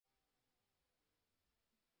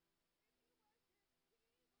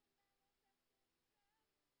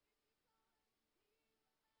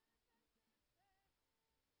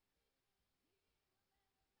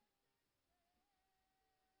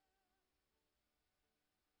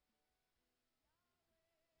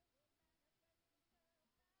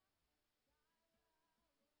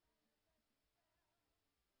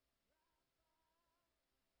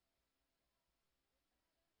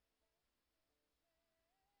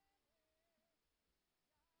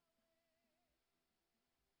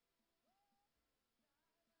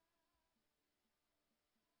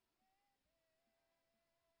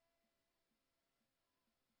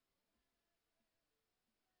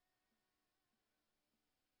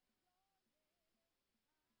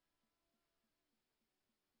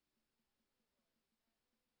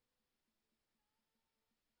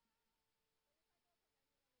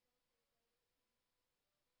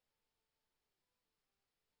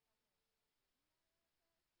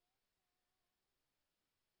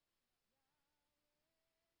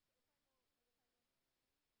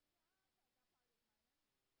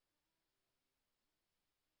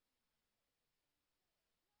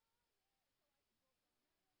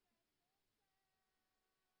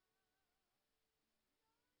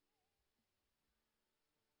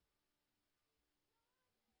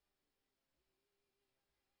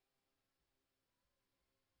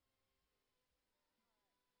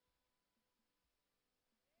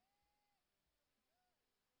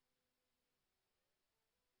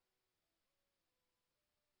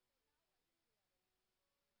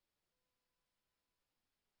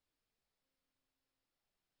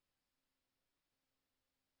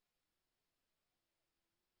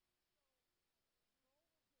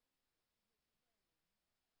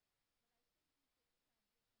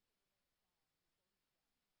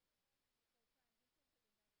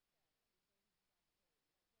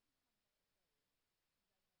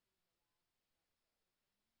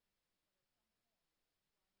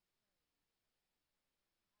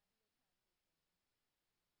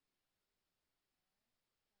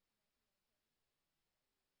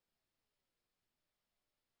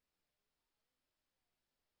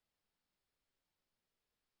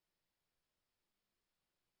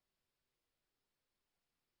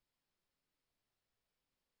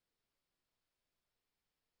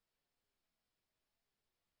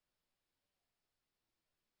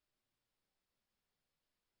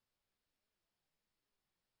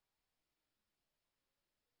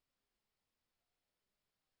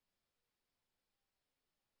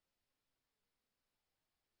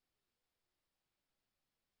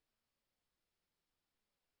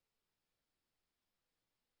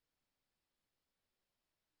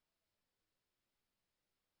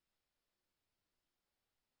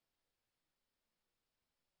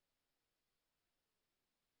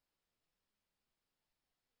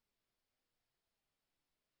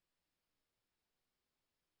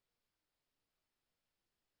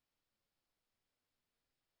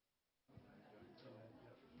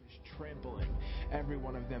trampling every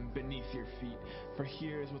one of them beneath your feet. For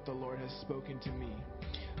here is what the Lord has spoken to me.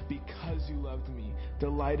 Because you loved me,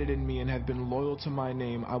 delighted in me, and have been loyal to my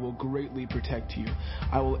name, I will greatly protect you.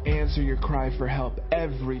 I will answer your cry for help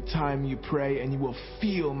every time you pray, and you will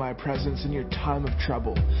feel my presence in your time of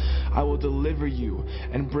trouble. I will deliver you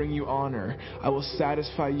and bring you honor. I will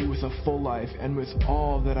satisfy you with a full life and with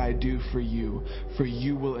all that I do for you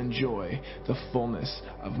will enjoy the fullness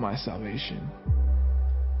of my salvation.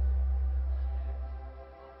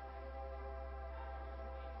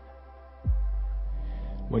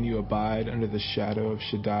 When you abide under the shadow of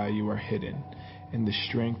Shaddai, you are hidden in the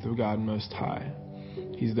strength of God Most High.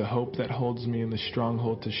 He's the hope that holds me and the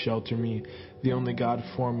stronghold to shelter me, the only God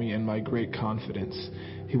for me and my great confidence.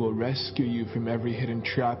 He will rescue you from every hidden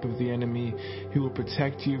trap of the enemy. He will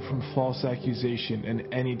protect you from false accusation and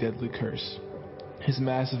any deadly curse. His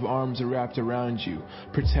massive arms are wrapped around you,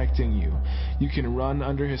 protecting you. You can run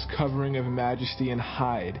under his covering of majesty and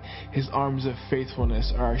hide. His arms of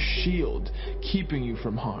faithfulness are a shield, keeping you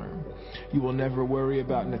from harm. You will never worry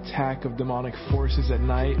about an attack of demonic forces at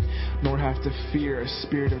night, nor have to fear a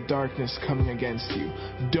spirit of darkness coming against you.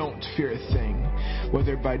 Don't fear a thing.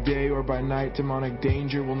 Whether by day or by night, demonic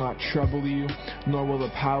danger will not trouble you, nor will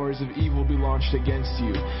the powers of evil be launched against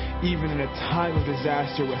you. Even in a time of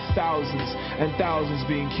disaster with thousands and thousands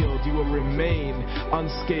being killed, you will remain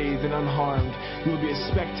unscathed and unharmed. You will be a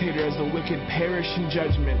spectator as the wicked perish in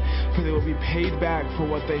judgment, for they will be paid back for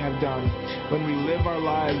what they have done. When we live our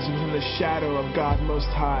lives within the shadow of God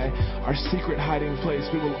Most High, our secret hiding place,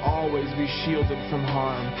 we will always be shielded from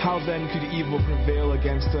harm. How then could evil prevail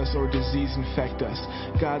against us or disease infect us?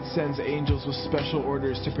 God sends angels with special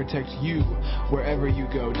orders to protect you wherever you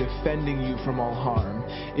go, defending you from all harm.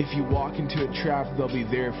 If you walk into a trap, they'll be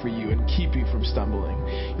there for you and keep you from stumbling.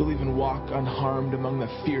 You'll even walk unharmed among the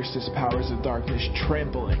fiercest powers of darkness,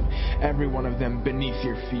 trampling every one of them beneath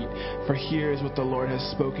your feet. For here is what the Lord has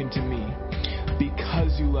spoken to me.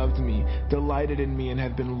 Because you loved me, delighted in me, and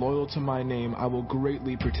have been loyal to my name, I will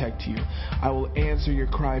greatly protect you. I will answer your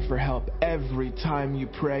cry for help every time you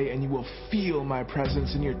pray, and you will feel my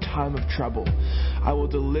presence in your time of trouble. I will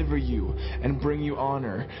deliver you and bring you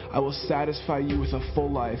honor. I will satisfy you with a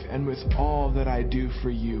full life and with all that I do for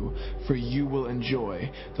you will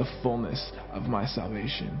enjoy the fullness of my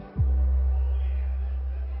salvation.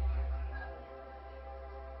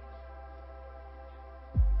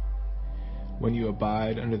 When you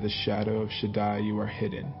abide under the shadow of Shaddai, you are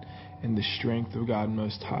hidden in the strength of God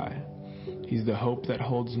Most High. He's the hope that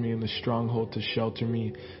holds me and the stronghold to shelter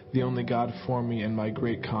me, the only God for me and my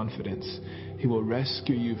great confidence. He will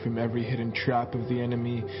rescue you from every hidden trap of the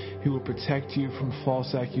enemy. He will protect you from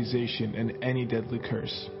false accusation and any deadly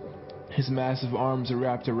curse. His massive arms are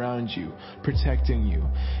wrapped around you, protecting you.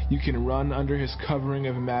 You can run under his covering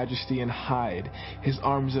of majesty and hide. His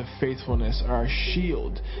arms of faithfulness are a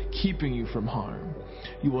shield, keeping you from harm.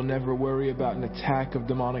 You will never worry about an attack of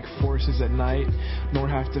demonic forces at night, nor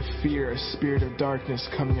have to fear a spirit of darkness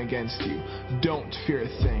coming against you. Don't fear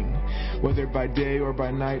a thing. Whether by day or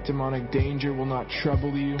by night, demonic danger will not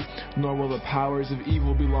trouble you, nor will the powers of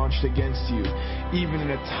evil be launched against you. Even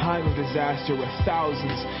in a time of disaster with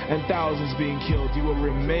thousands and thousands being killed, you will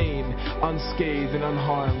remain unscathed and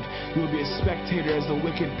unharmed. You will be a spectator as the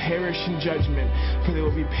wicked perish in judgment, for they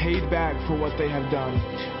will be paid back for what they have done.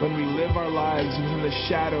 When we live our lives within the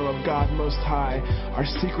shadow of God Most High, our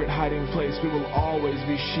secret hiding place, we will always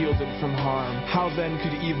be shielded from harm. How then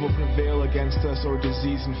could evil prevail against us or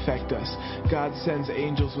disease infect us? God sends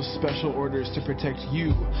angels with special orders to protect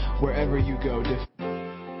you wherever you go.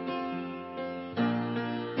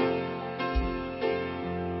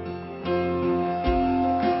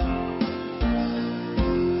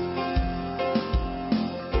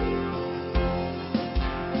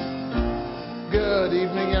 Good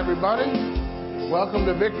evening, everybody. Welcome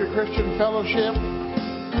to Victory Christian Fellowship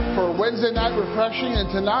for Wednesday night refreshing,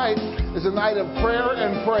 and tonight is a night of prayer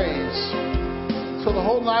and praise. So the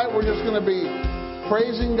whole night we're just going to be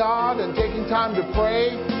praising God and taking time to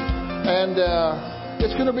pray, and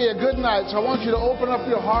it's going to be a good night. So I want you to open up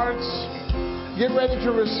your hearts, get ready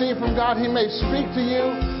to receive from God. He may speak to you,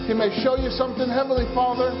 He may show you something. Heavenly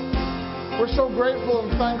Father, we're so grateful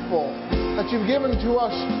and thankful that you've given to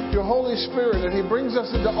us your Holy Spirit, and He brings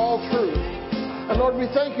us into all truth. And Lord, we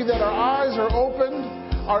thank you that our eyes are opened,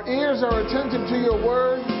 our ears are attentive to your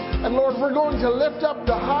word. And Lord, we're going to lift up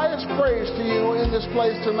the highest praise to you in this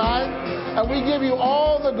place tonight. And we give you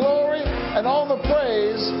all the glory and all the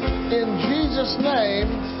praise in Jesus'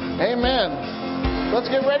 name. Amen. Let's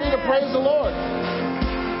get ready to praise the Lord.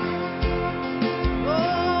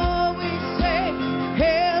 Oh, we say,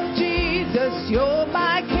 Hail Jesus, you're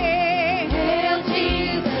my King.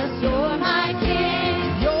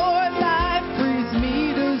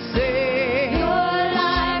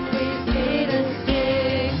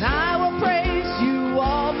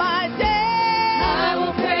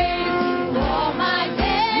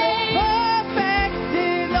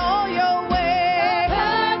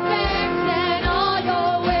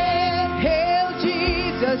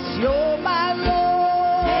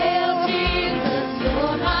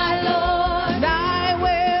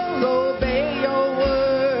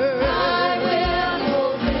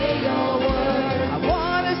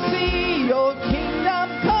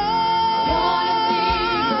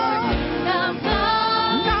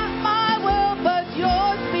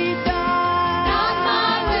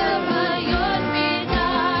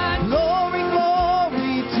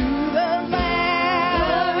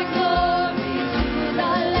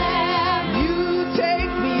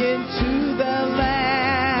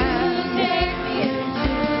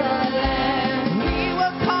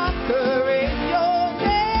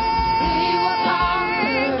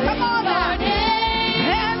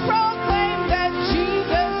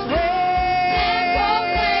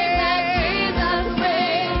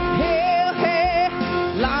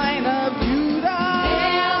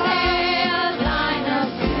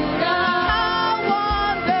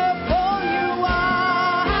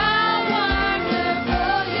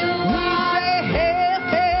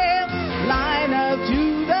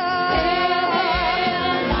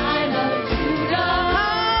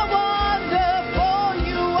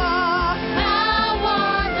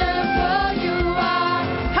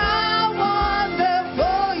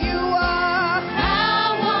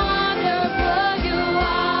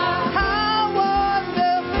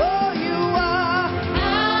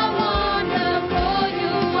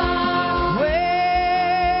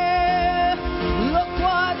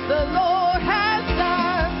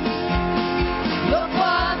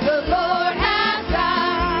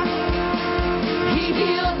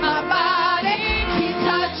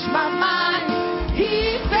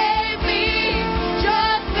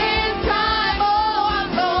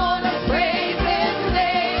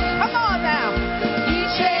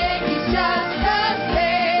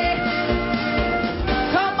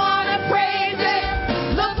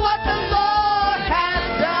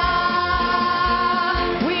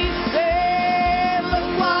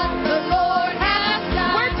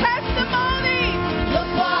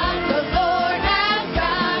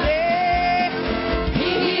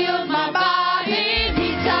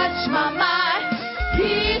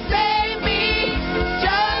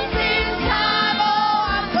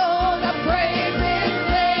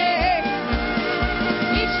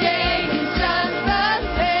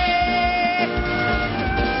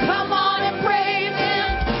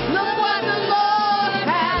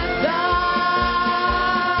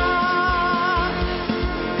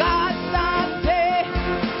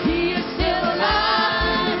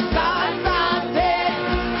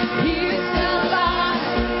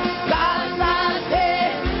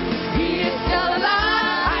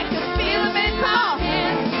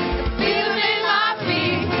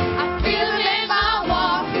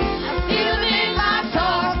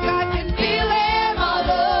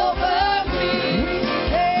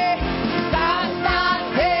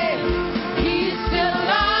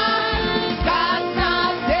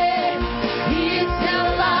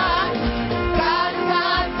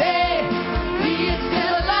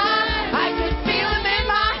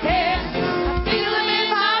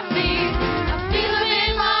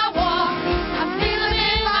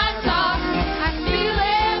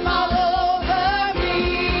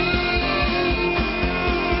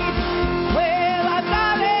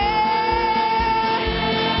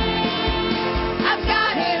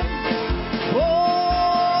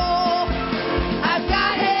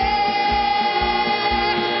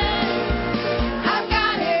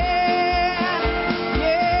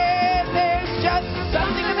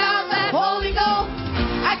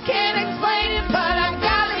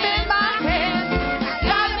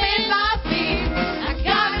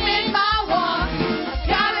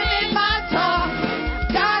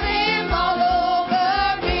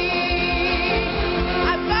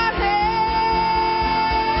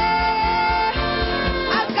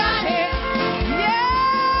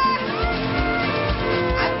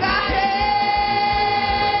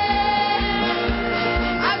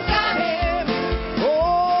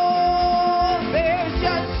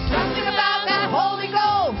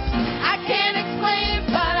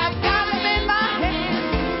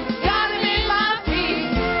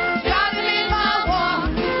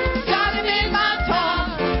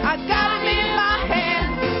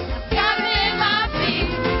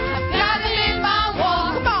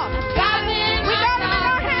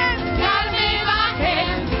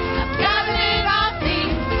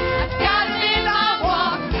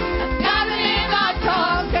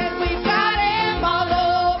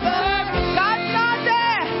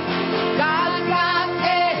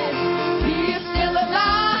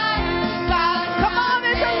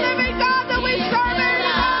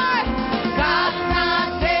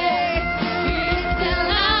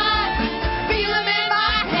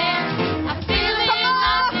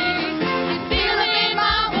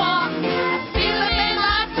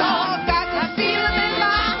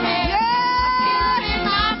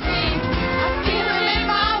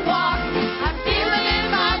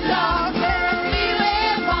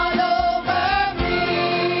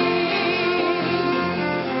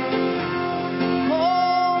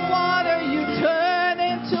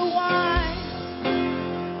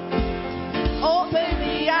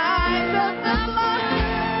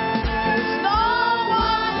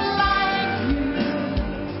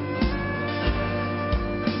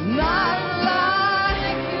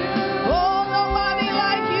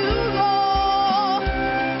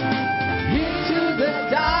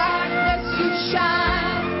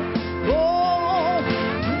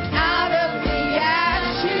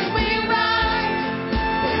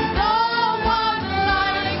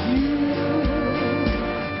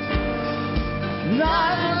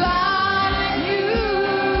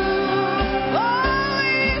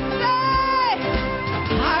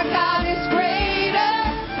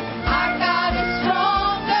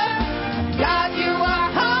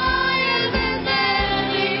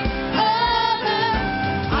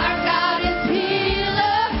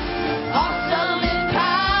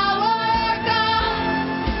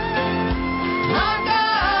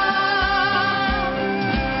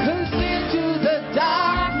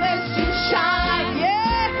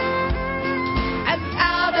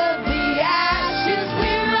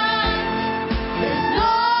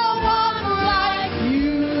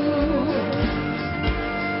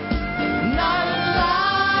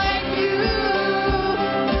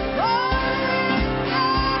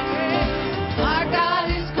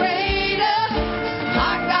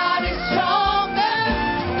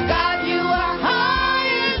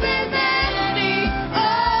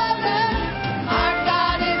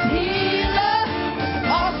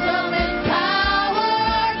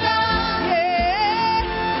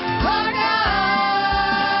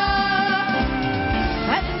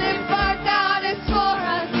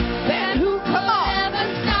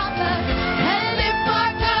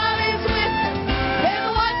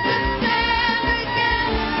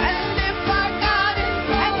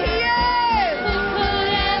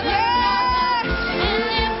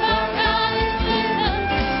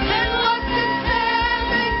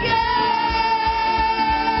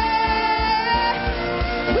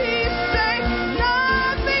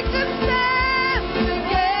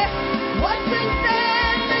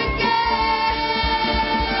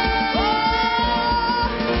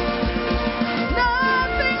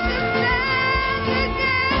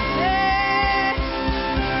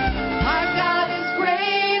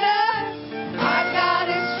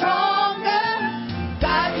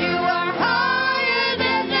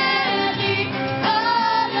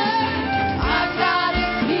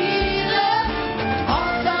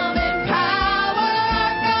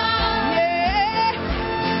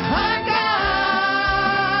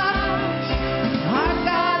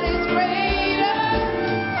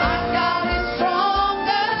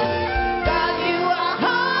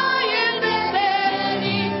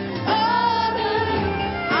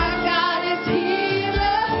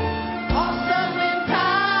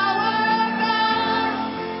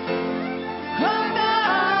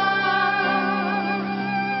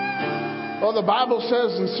 Well, the Bible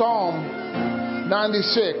says in Psalm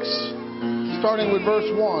 96, starting with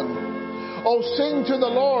verse 1, "Oh, sing to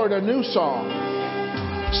the Lord a new song.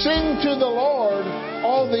 Sing to the Lord,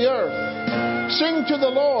 all the earth. Sing to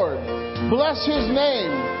the Lord. Bless His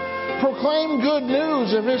name. Proclaim good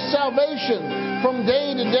news of His salvation from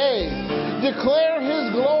day to day. Declare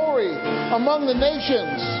His glory among the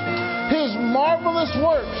nations, His marvelous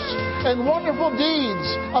works and wonderful deeds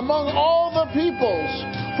among all the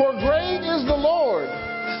peoples. For great is the Lord,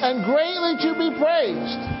 and greatly to be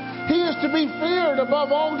praised. He is to be feared above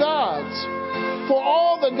all gods. For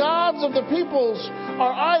all the gods of the peoples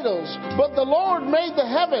are idols, but the Lord made the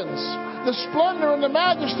heavens. The splendor and the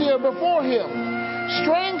majesty are before Him.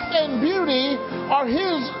 Strength and beauty are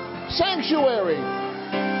His sanctuary.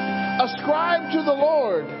 Ascribe to the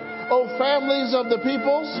Lord, O families of the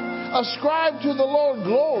peoples. Ascribe to the Lord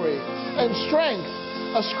glory and strength.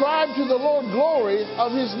 Ascribe to the Lord glory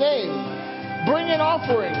of His name. Bring an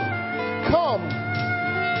offering. Come.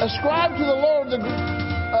 Ascribe to the Lord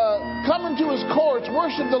come into His courts.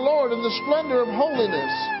 Worship the Lord in the splendor of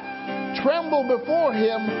holiness. Tremble before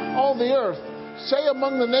Him, all the earth. Say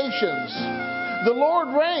among the nations, the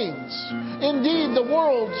Lord reigns. Indeed, the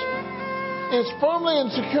world is firmly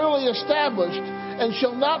and securely established and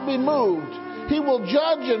shall not be moved. He will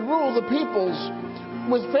judge and rule the peoples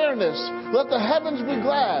with fairness. Let the heavens be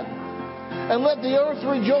glad, and let the earth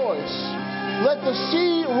rejoice. Let the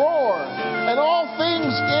sea roar, and all things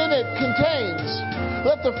in it contains.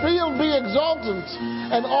 Let the field be exultant,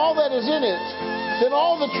 and all that is in it. Then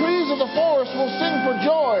all the trees of the forest will sing for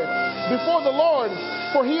joy before the Lord,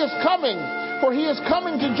 for He is coming. For He is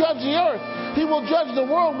coming to judge the earth. He will judge the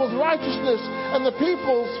world with righteousness and the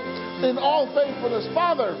peoples in all faithfulness.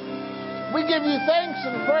 Father, we give You thanks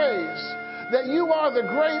and praise that You are the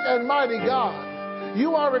great and mighty God.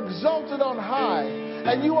 You are exalted on high,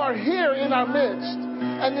 and You are here in our midst.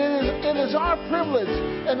 And it is our privilege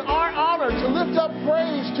and our honor to lift up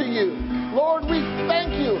praise to You. Lord, we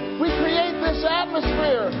thank You. We create this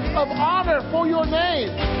atmosphere of honor for Your name.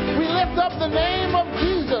 We lift up the name of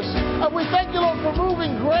Jesus. And we thank You, Lord, for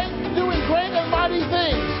doing great and mighty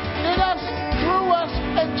things in us, through us,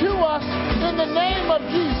 and to us in the name of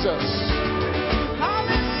Jesus.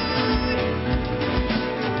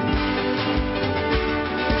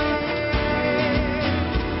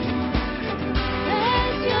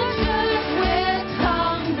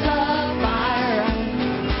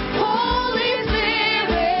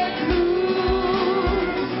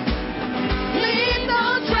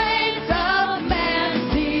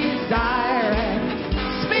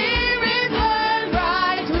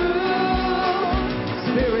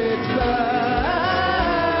 Spirit,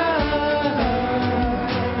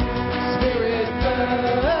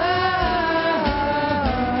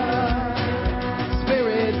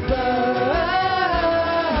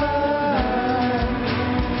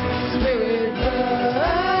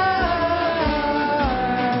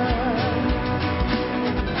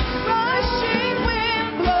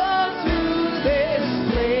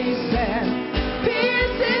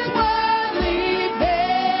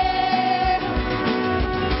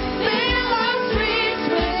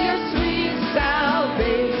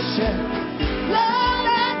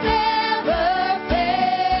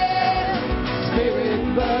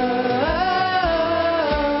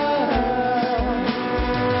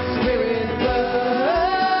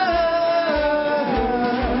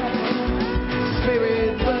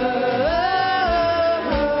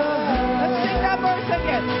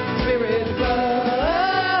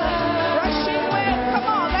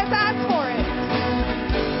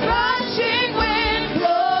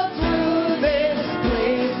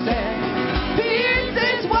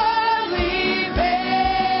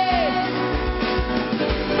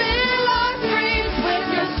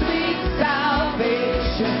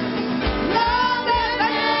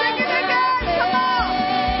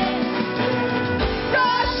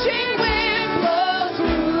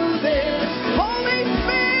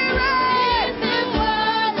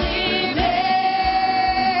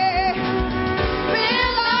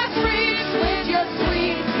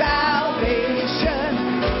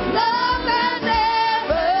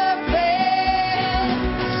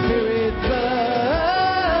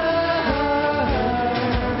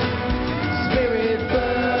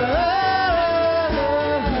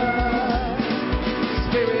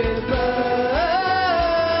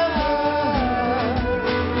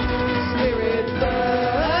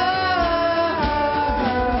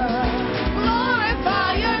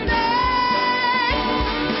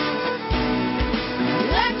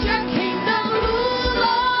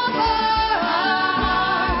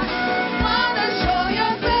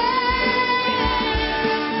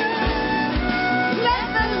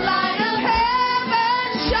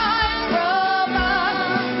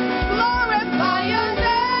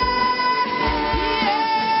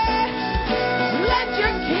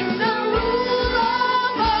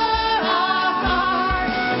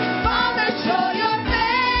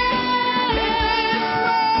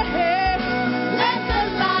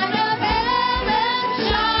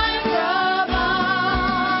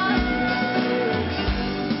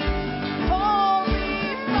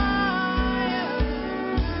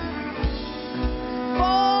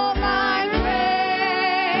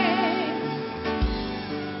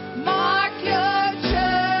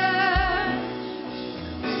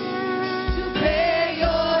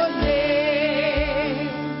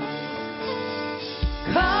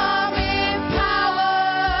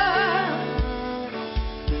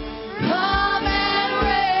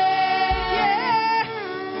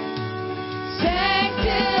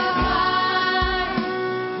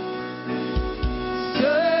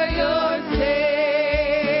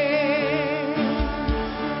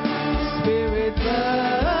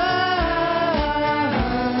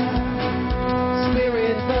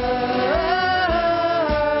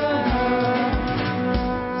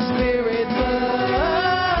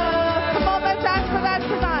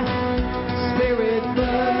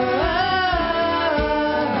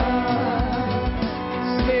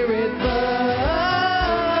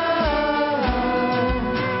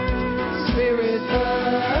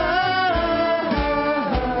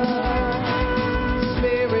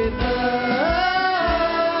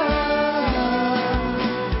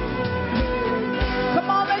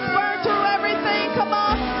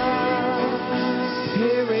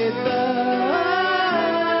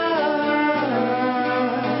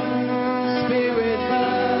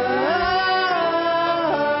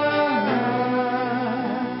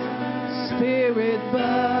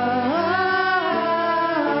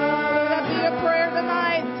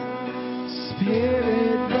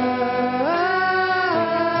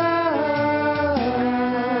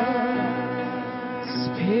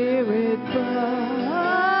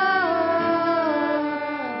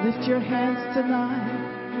 your hands tonight.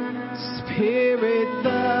 Spirit,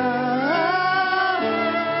 burn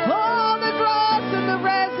all the dross and the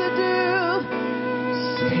residue.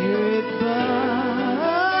 Spirit, burn.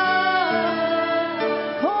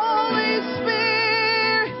 Holy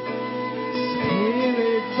Spirit,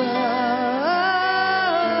 Spirit, burn.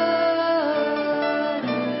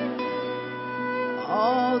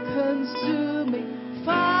 All consuming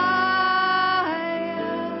fire.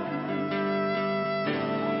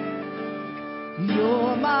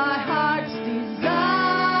 You're my heart's desire.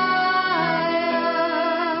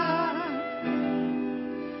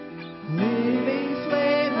 Living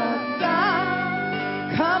flame of God,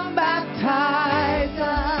 come baptize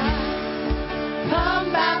us.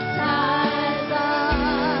 Come baptize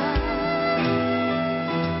us.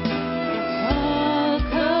 All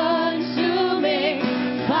consuming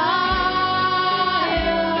fire.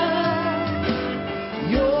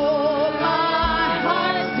 You're my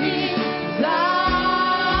heart's desire.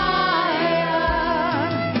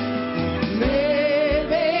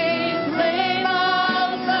 Living flame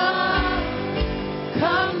of love,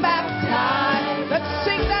 come baptize. Let's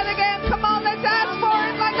sing that again. Come on, let's ask for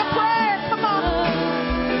it like a prayer. Come on.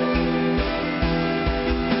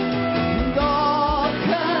 And all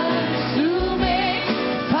consuming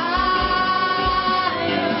fire.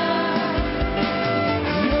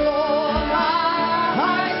 You're my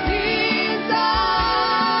heart's desire.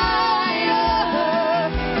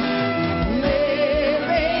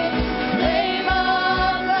 Living flame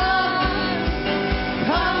of love,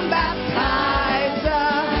 come baptize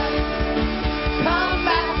us. Come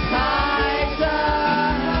baptize us.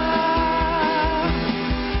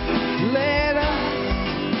 Let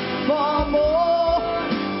us fall more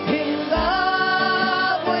in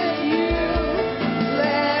love with you.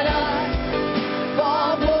 Let us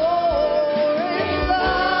fall more in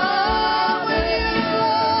love with you.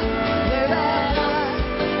 Let us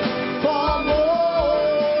fall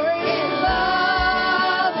more in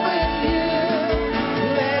love with you.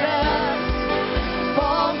 Let us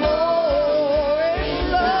fall more in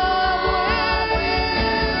love with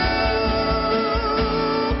you.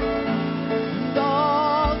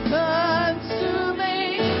 All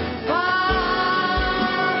consuming fire.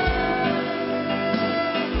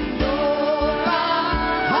 You're my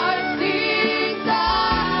heart's desire.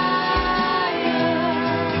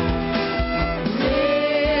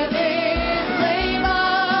 Living flame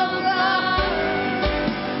of love,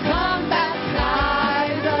 come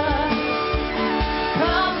baptize us.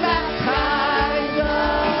 Come baptize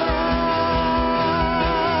us.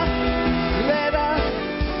 Let us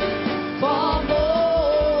fall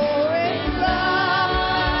more in love.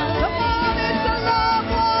 Come on, it's a love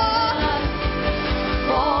walk.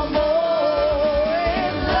 Fall more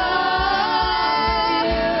in love.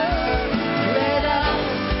 Let us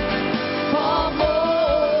fall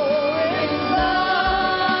more in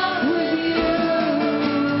love with you.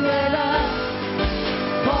 Let us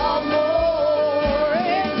fall more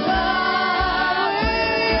in love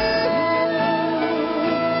with you.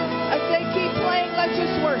 As they keep playing, let's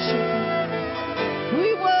just worship. We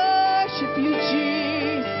worship you,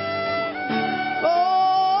 Jesus.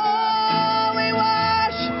 Oh, we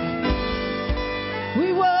worship you. We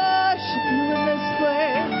worship you in this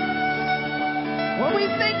place. When we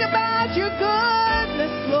think about your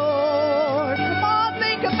goodness, Lord, come on,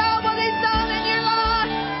 think about what He's done in your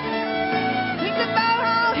life. Think about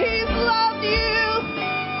how He's loved you,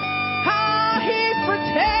 how He's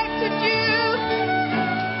protected you.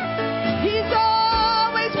 He's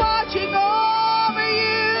always watching over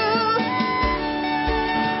you.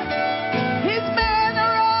 His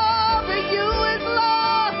banner over you is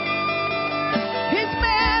love. His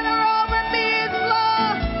banner over me is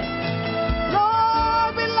love.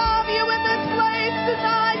 Lord, we love you in this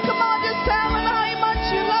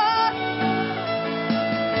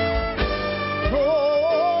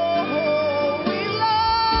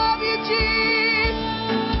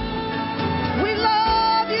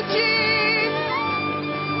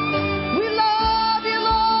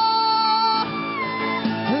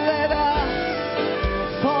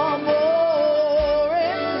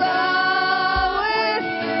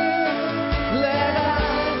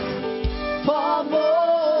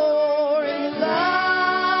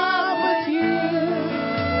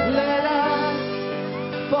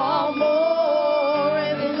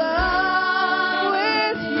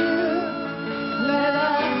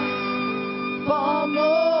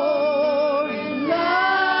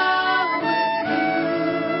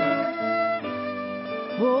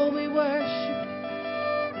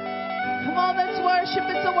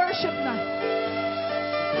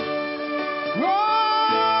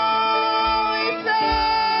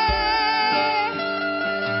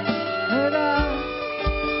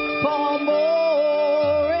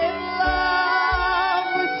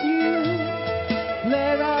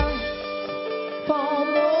Let us fall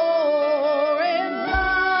more in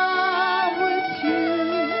love with you.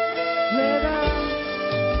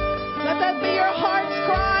 Let that be your heart's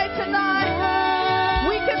cry tonight.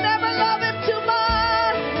 We can never love him too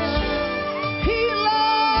much. He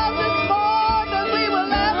loves us more than we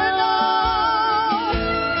will ever know.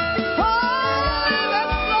 Oh, let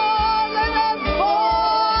us fall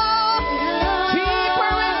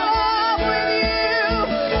deeper in love with you.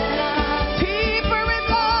 Deeper in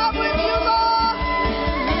love with you, Lord.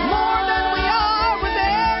 More than we are with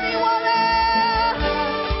anyone else.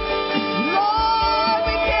 Lord,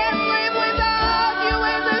 we can't live without you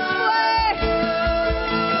in this place.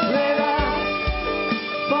 Let us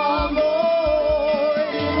fall more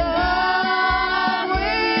in love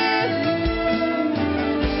with you.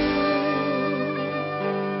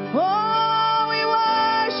 Oh, we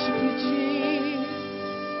worship you, Jesus.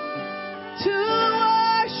 To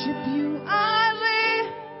worship you, I live.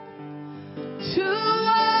 To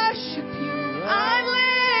worship you, I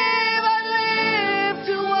live. I live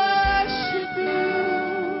to worship you.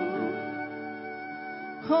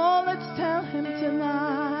 Oh, let's tell him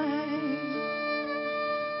tonight.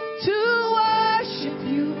 To worship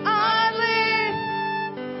you, I live.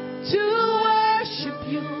 To worship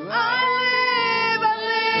you, I live. I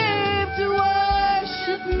live to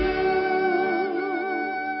worship you.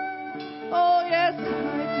 Oh, yes, I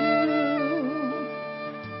do.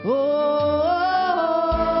 Oh,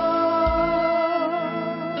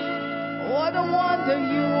 what a wonder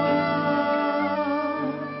you are.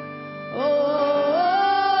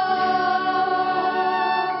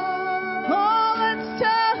 Oh, let's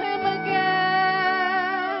tell him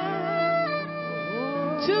again.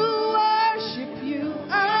 To worship you,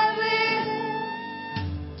 I live.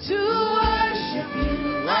 To worship you,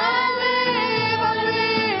 I live. I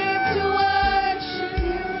live to worship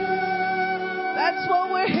you. That's what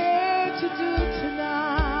we're here to do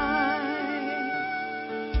tonight.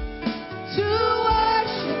 To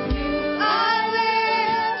worship you, I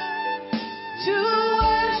live. To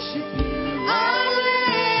worship you, I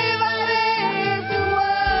live. I live to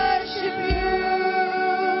worship you.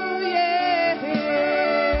 Yeah.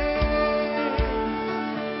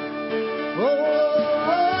 Oh.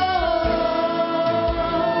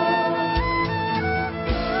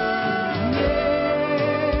 Yeah.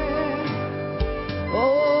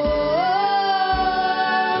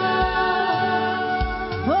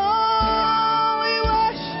 Oh, we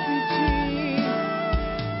worship you, Jesus.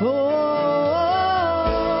 Oh,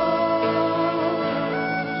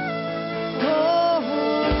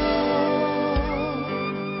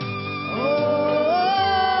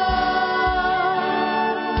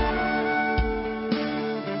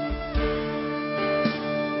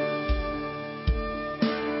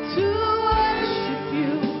 to worship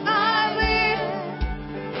you, I live.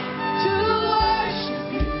 To worship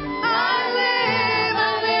you, I live.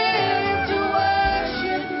 I live to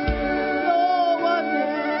worship you. No one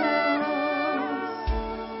else.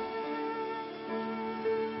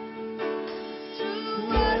 To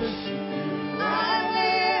worship you, I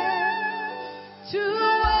live. To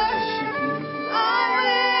worship you, I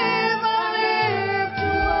live. I live to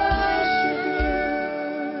worship you.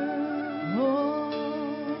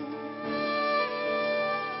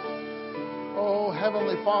 Oh,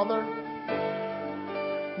 Heavenly Father,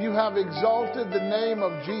 you have exalted the name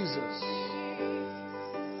of Jesus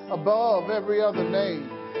above every other name,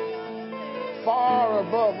 far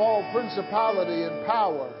above all principality and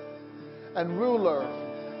power and ruler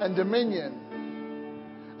and dominion.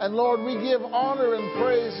 And Lord, we give honor and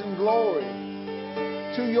praise and glory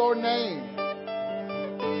to your name.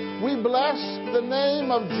 We bless the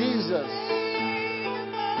name of Jesus,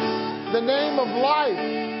 the name of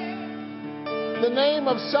life, the name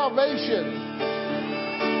of salvation,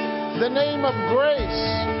 the name of grace,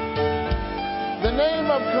 the name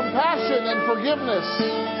of compassion and forgiveness.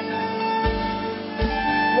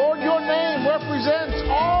 Lord, your name represents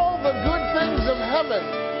all the good things of heaven.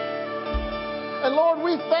 And Lord,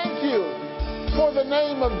 we thank you for the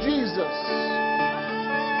name of Jesus.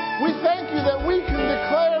 We thank you that we can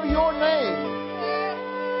declare your name.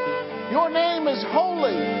 Your name is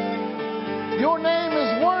holy. Your name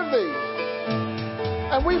is worthy.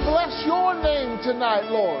 And we bless your name tonight,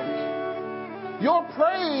 Lord. Your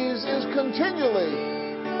praise is continually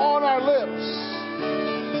on our lips.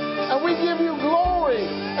 And we give you glory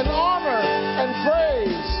and honor and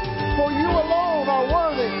praise, for you alone are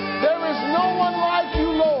worthy. There is no one like you,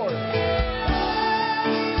 Lord.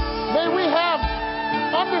 May we have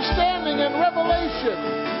understanding and revelation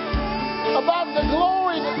about the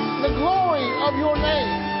glory of your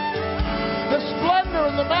name, the splendor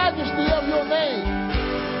and the majesty of your name.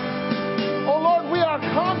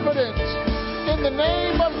 the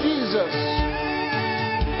name of Jesus.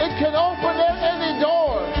 It can open any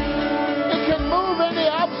door. It can move any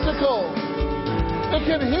obstacle. It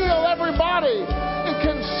can heal every body. It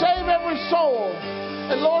can save every soul.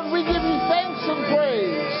 And Lord, we give you thanks and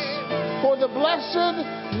praise for the blessed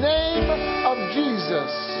name of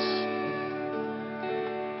Jesus.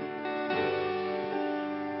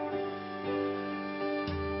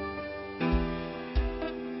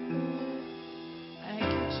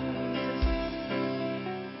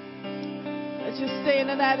 Stay in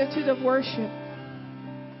an attitude of worship.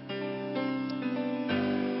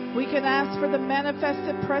 We can ask for the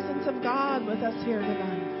manifested presence of God with us here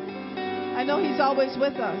tonight. I know He's always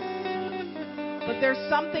with us, but there's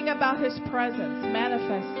something about His presence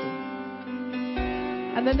manifesting.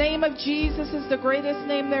 And the name of Jesus is the greatest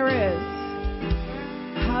name there is.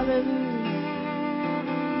 Hallelujah.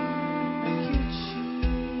 Thank you,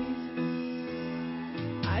 Jesus.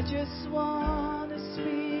 I just want to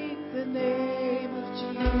speak the name of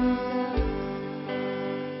Jesus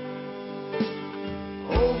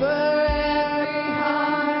over every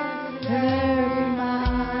heart and every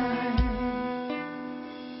mind.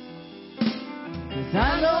 'Cause I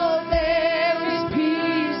know there is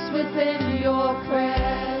peace within your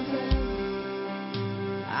presence.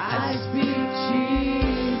 I speak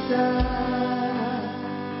Jesus.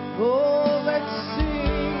 Oh, let's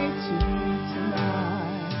sing to you tonight.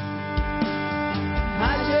 I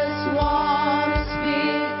just want to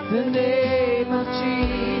speak the name of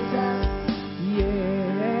Jesus,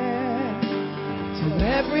 yeah, till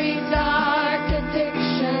every dark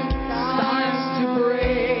addiction starts to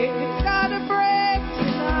break. It's gotta break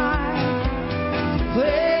tonight.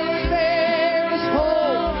 Declare there is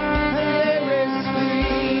hope and there is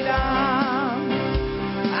freedom.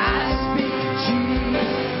 I speak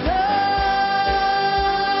Jesus.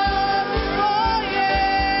 Oh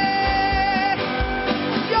yeah.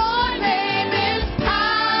 Your name is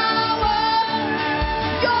power.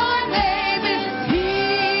 Your name is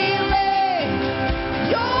healing.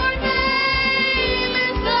 Your name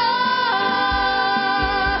is love.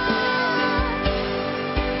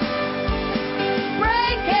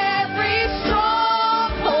 Break every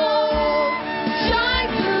stronghold. Shine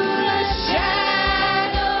through the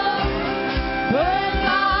shadows. Burn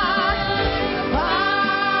like fire.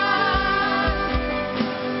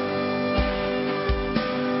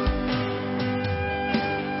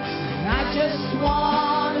 I just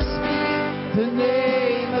want to speak the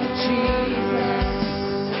name of Jesus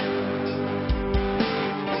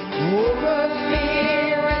over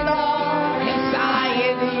fear and all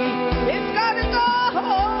anxiety. It's gotta go.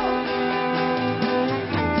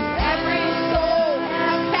 Every soul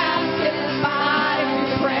captive by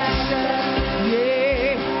depression.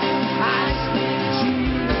 Yeah, I speak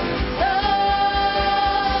Jesus. Oh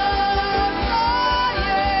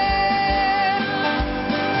yeah.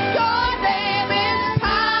 Your name is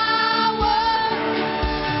power.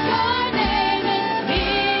 Your name is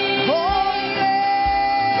healing. Oh yeah.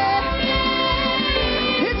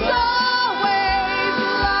 It's always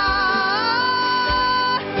light.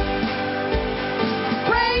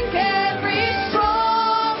 Break every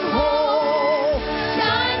stronghold.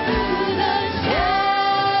 Shine through the shadows.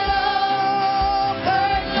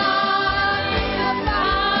 Burn like a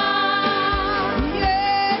fire.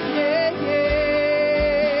 Yeah, yeah,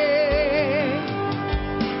 yeah.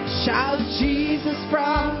 Shout Jesus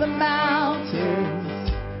from the mountains,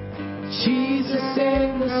 Jesus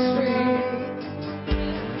in the street,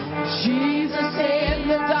 Jesus in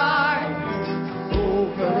the darkness,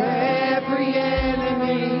 over every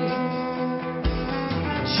enemy.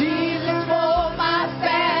 Jesus for my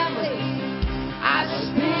family, I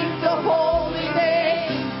speak the holy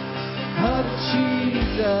name of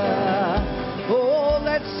Jesus. Oh,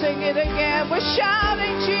 let's sing it again. We're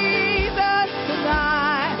shouting Jesus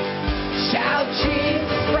tonight. Shout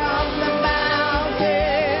Jesus from the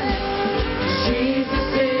mountain, Jesus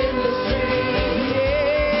in the street,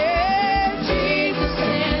 yeah, Jesus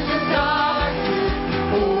in the darkness,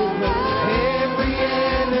 over every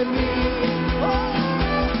enemy. Oh,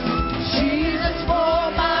 Jesus for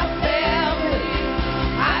my family,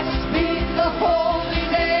 I speak the holy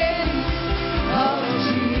name of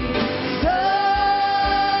Jesus.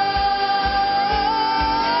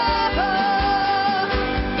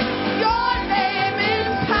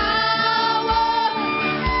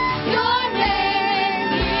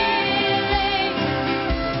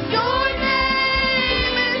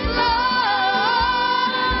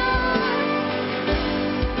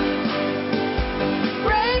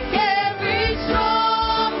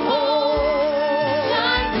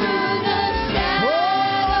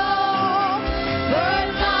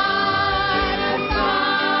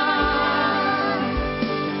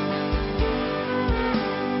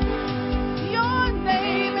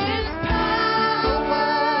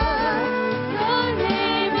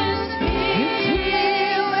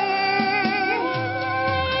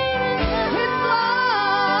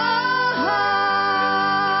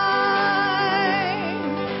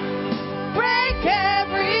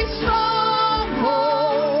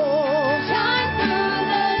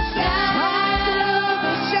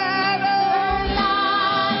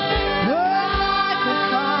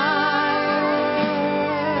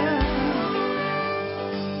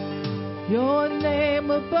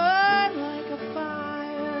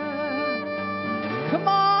 Come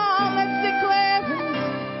on, let's declare it.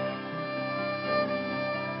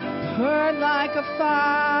 Burn like a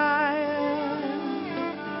fire.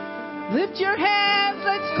 Lift your hands,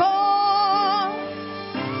 let's call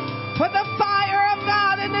for the fire of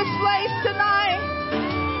God in this place tonight.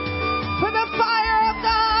 For the fire of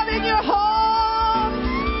God in your home.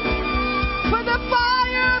 For the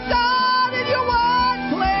fire of God in your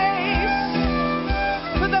workplace.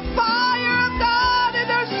 For the fire of God in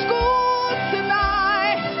our schools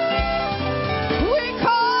tonight. We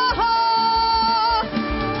call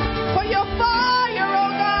for your fire,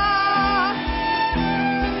 oh God.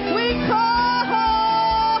 We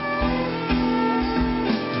call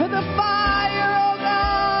for the fire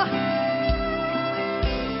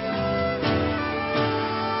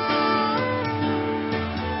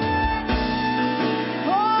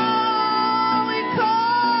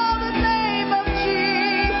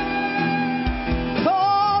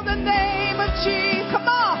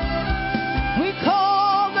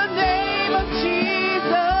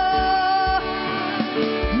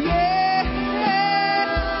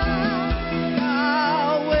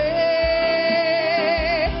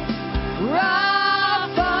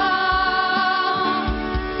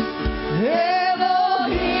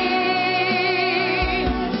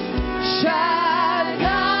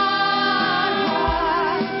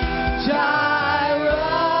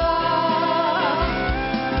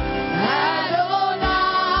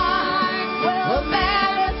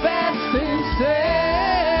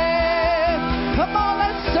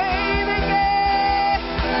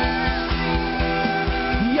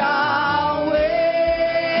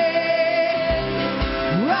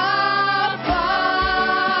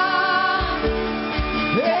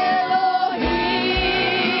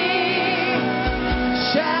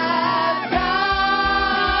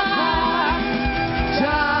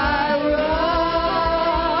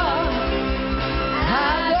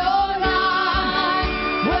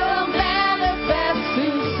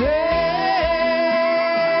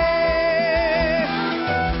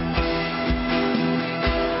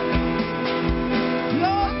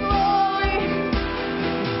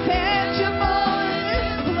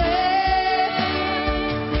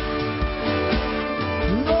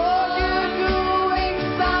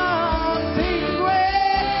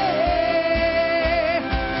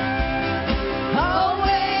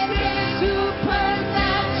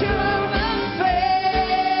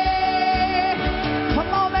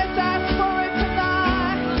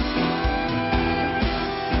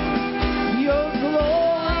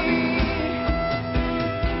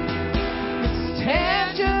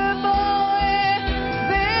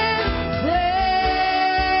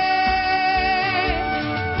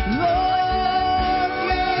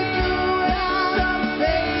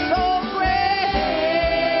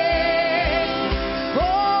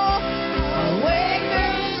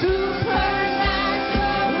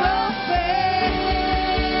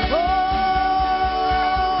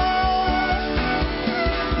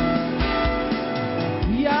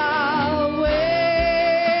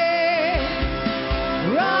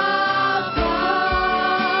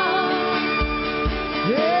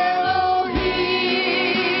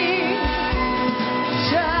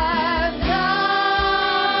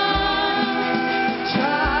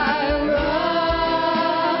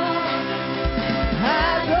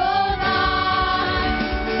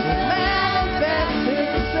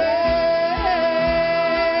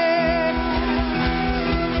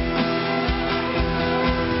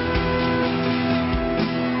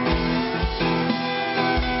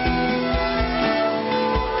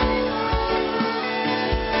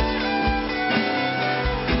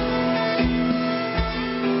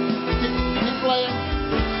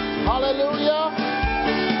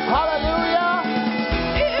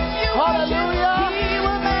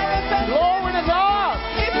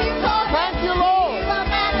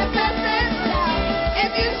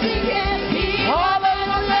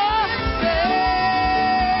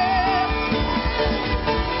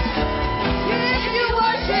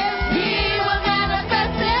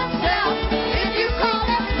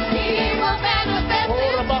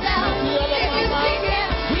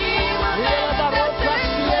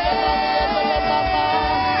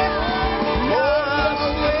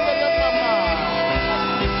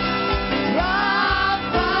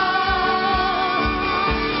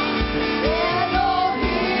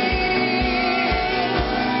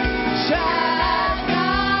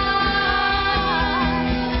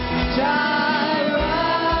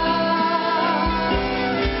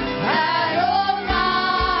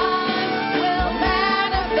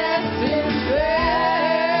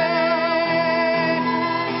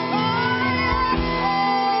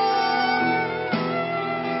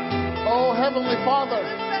Oh, Heavenly Father,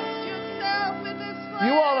 Manifest yourself in this place.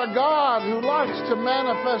 you are a God who likes to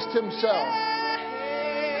manifest himself.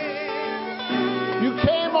 You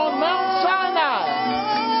came on Mount Sinai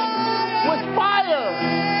with fire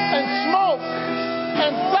and smoke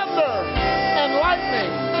and thunder and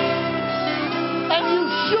lightning. And you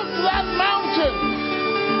shook that mountain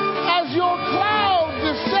as your cloud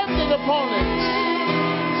descended upon it.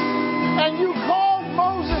 And you called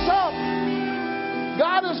Moses up.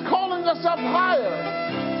 God is calling us up higher.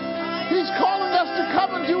 He's calling us to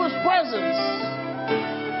come into his presence,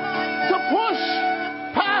 to push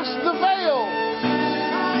past the veil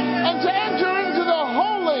and to enter into the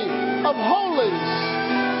Holy of Holies.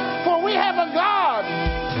 For we have a God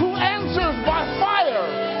who answers by fire.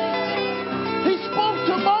 He spoke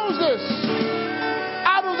to Moses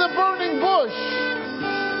out of the burning bush.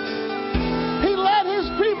 He led his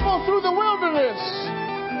people through the wilderness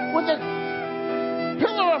with a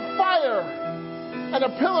pillar of fire and a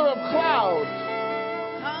pillar of cloud.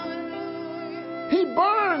 He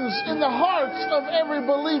burns in the hearts of every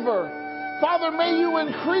believer. Father, may you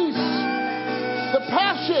increase the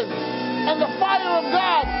passion and the fire of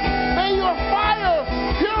God. May your fire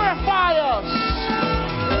purify us.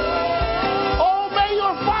 Oh, may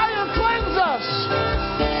your fire cleanse us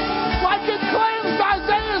like it cleansed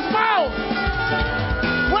Isaiah's mouth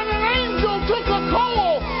when an angel took a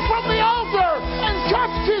coal from the altar and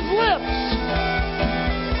touched his lips.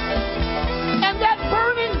 And that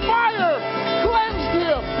burning fire cleansed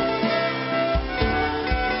him.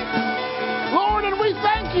 Lord, and we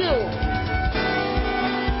thank you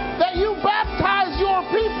that you baptize your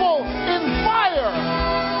people in fire.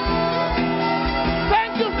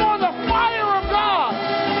 Thank you for the fire of God,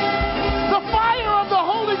 the fire of the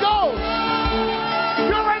Holy Ghost.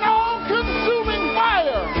 You're an all-consuming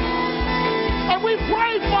fire. And we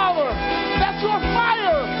pray, Father, that your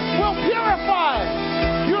fire will purify,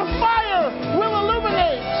 your fire will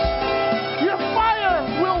illuminate, your fire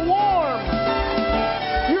will warm,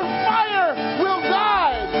 your fire will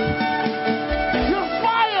guide, your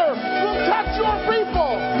fire will touch your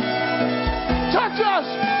people. Touch us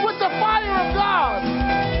with the fire of God.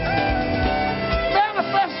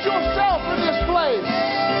 Manifest yourself in this place.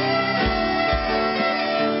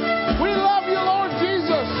 We love you, Lord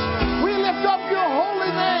Jesus. We lift up your holy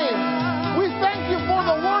name. We thank you for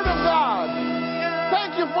the Word of God.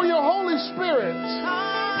 Thank you for your Holy Spirit.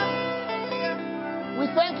 We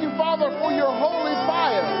thank you, Father, for your holy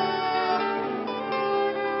fire.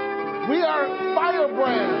 We are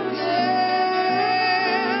firebrands.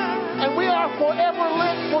 And we are forever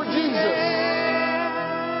lit for Jesus.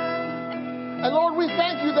 And Lord, we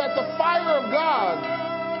thank you that the fire of God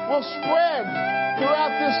will spread throughout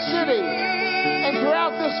this city and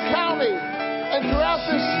throughout this county and throughout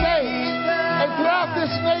this state and throughout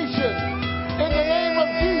this nation in the name of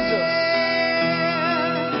Jesus.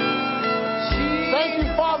 Thank you,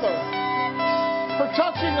 Father, for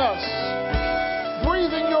touching us,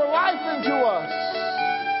 breathing your life into us,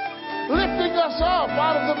 lifting us up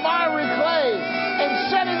out of the miry clay and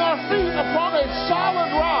setting our feet upon a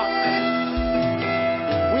solid rock.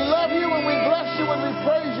 We love you and we bless you and we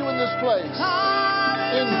praise you in this place.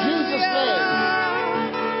 In Jesus' name.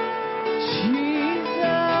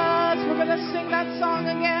 Jesus, we're going to sing that song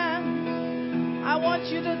again. I want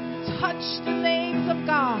you to touch the names of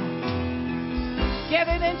God. Get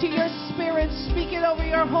it into your spirit. Speak it over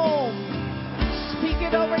your home. Speak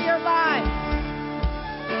it over your life.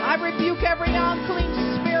 I rebuke every unclean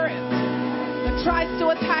spirit that tries to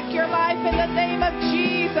attack your life in the name of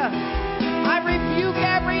Jesus. I rebuke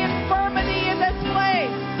every infirmity in this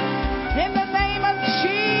place in the name of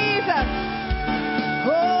Jesus.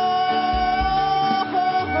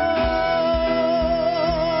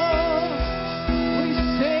 We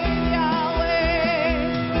sing Yahweh,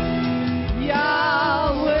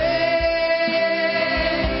 Yahweh,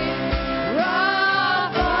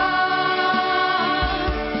 Rapha,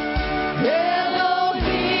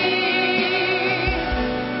 Elohim,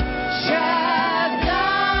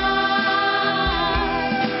 Shaddai,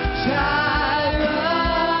 Jireh,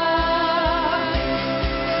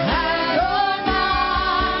 and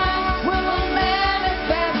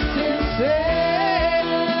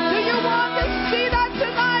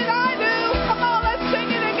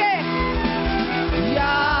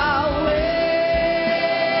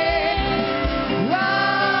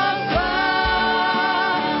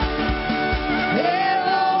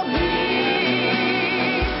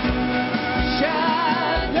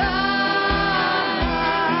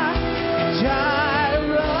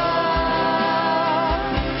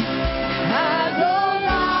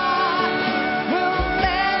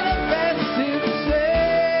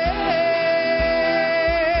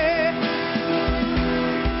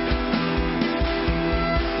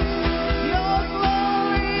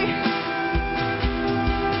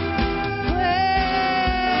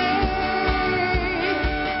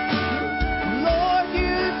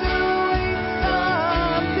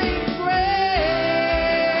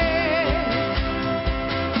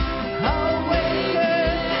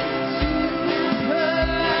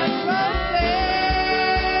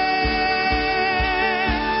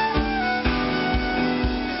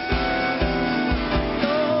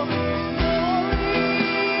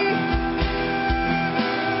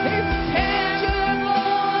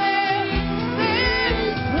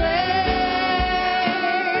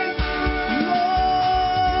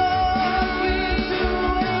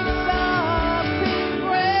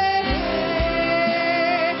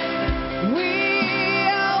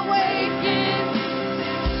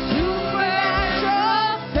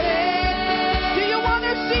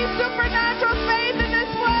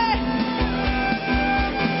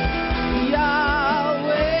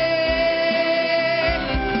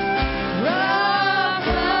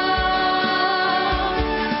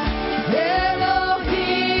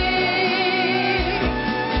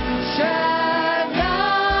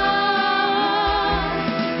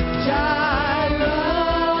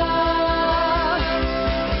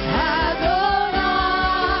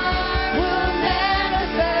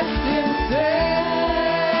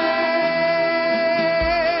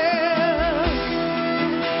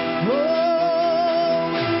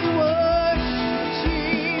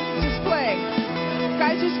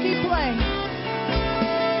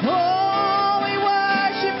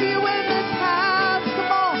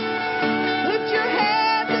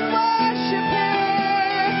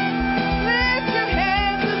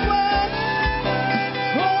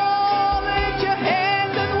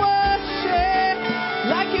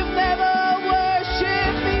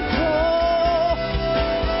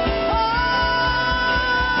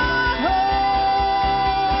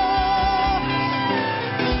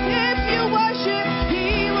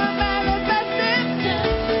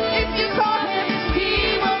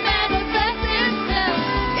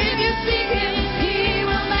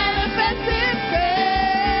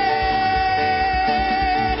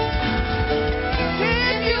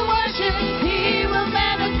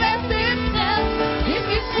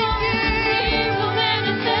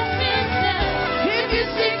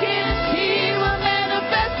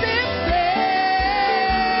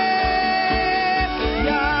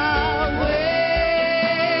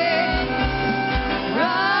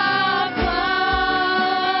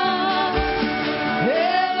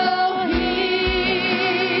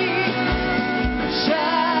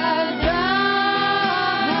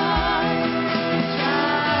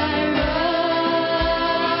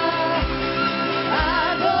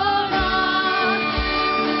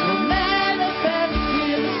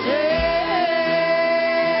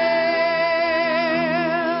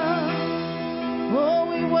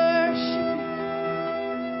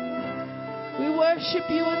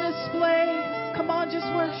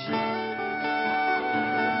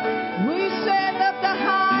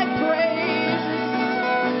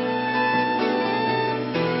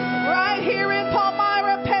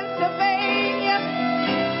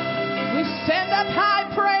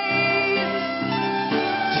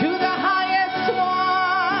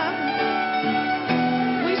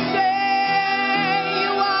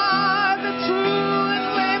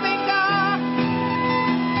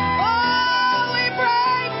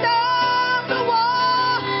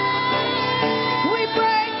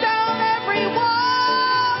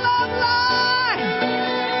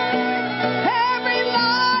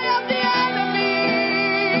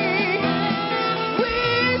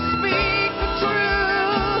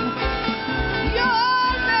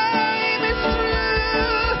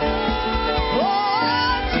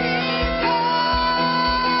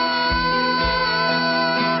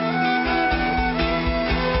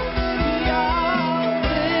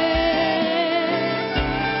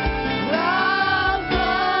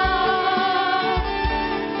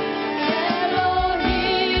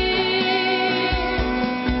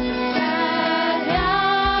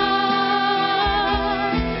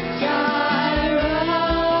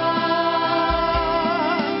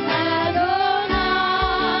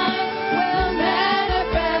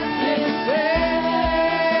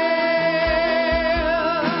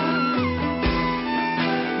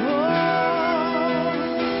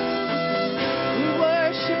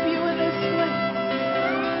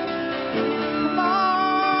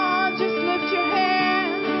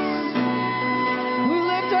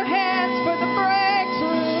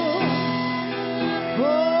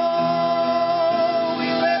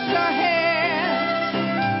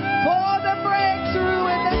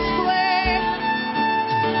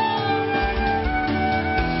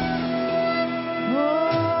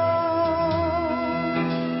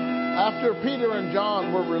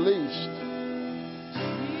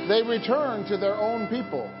they returned to their own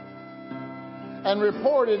people and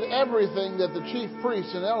reported everything that the chief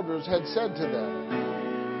priests and elders had said to them.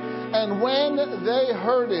 And when they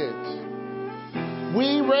heard it,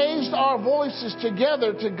 we raised our voices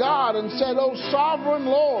together to God and said, O sovereign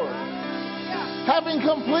Lord, having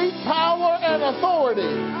complete power and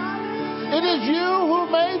authority, it is you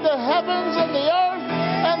who made the heavens and the earth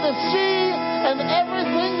and the sea and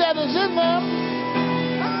everything that is in them,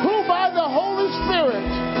 who by the Holy Spirit,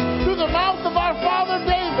 through the mouth of our father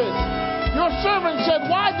David, your servant said,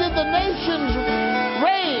 why did the nations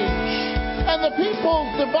rage and the people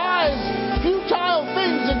devise futile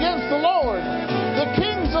things against the Lord? The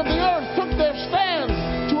kings of the earth took their stand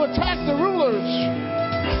to attack the rulers,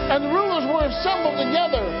 and the rulers were assembled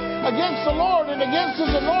together against the Lord and against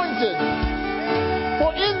his anointed.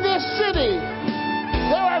 For in this city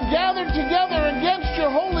there are gathered together against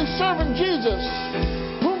your holy servant Jesus,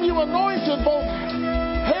 whom you anointed, both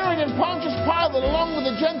Herod and Pontius Pilate, along with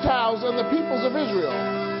the Gentiles and the peoples of Israel,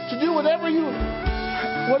 to do whatever your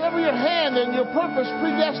hand and your purpose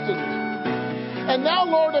predestined. And now,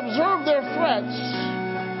 Lord, observe their threats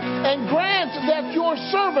and grant that your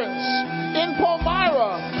servants in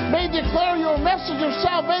Palmyra may declare your message of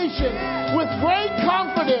salvation with great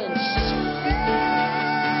confidence.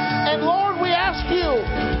 And Lord, we ask you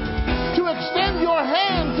to extend your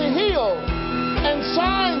hand to heal, and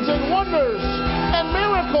signs and wonders and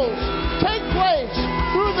miracles take place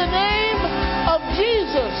through the name of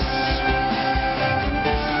Jesus.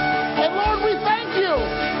 And Lord, we thank you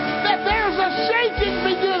that there's a shaking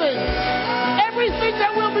beginning. Everything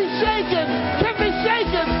that will be shaken can be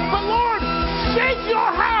shaken. But Lord, shake your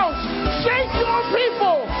house. Shake your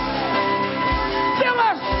people. Fill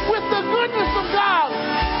us with the goodness of God.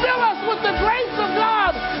 Fill us with the grace of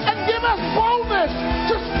God. And give us boldness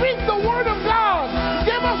to speak the word of God.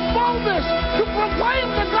 Give us boldness to proclaim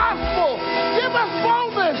the gospel. Give us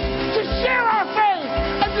boldness to share our faith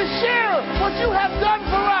and to share what you have done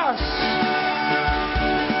for us.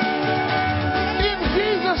 In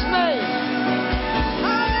Jesus' name.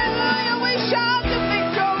 Hallelujah, we shout the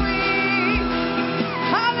victory.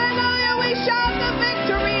 Hallelujah, we shout the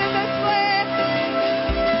victory in this land.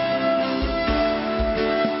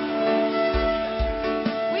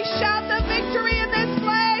 We shout the victory in this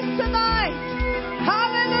place tonight.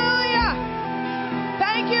 Hallelujah.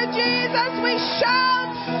 Thank you, Jesus. We shout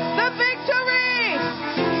the victory.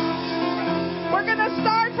 We're going to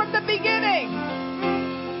start from the beginning.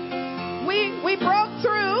 We broke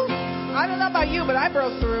through. I don't know about you, but I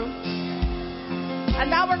broke through. And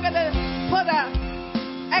now we're going to put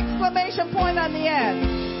an exclamation point on the end.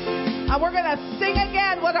 And we're going to sing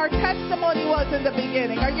again what our testimony was in the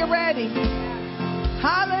beginning. Are you ready?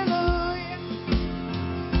 Hallelujah.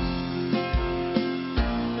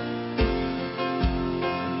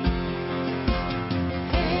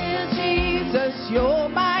 Hail Jesus, you're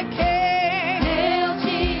my King. Hail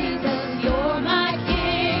Jesus, you're my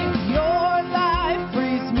King. Your life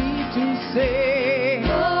frees me to sing.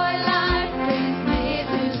 Your life frees me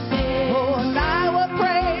to sing. Oh, and I will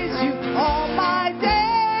praise you all my days.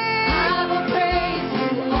 I will praise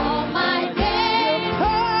you all my days. You're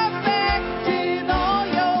perfect in all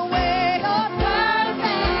your ways. You're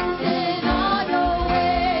perfect in all your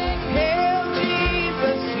ways. Hail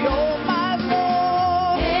Jesus, you're my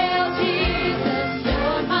Lord. Hail Jesus,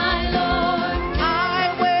 you're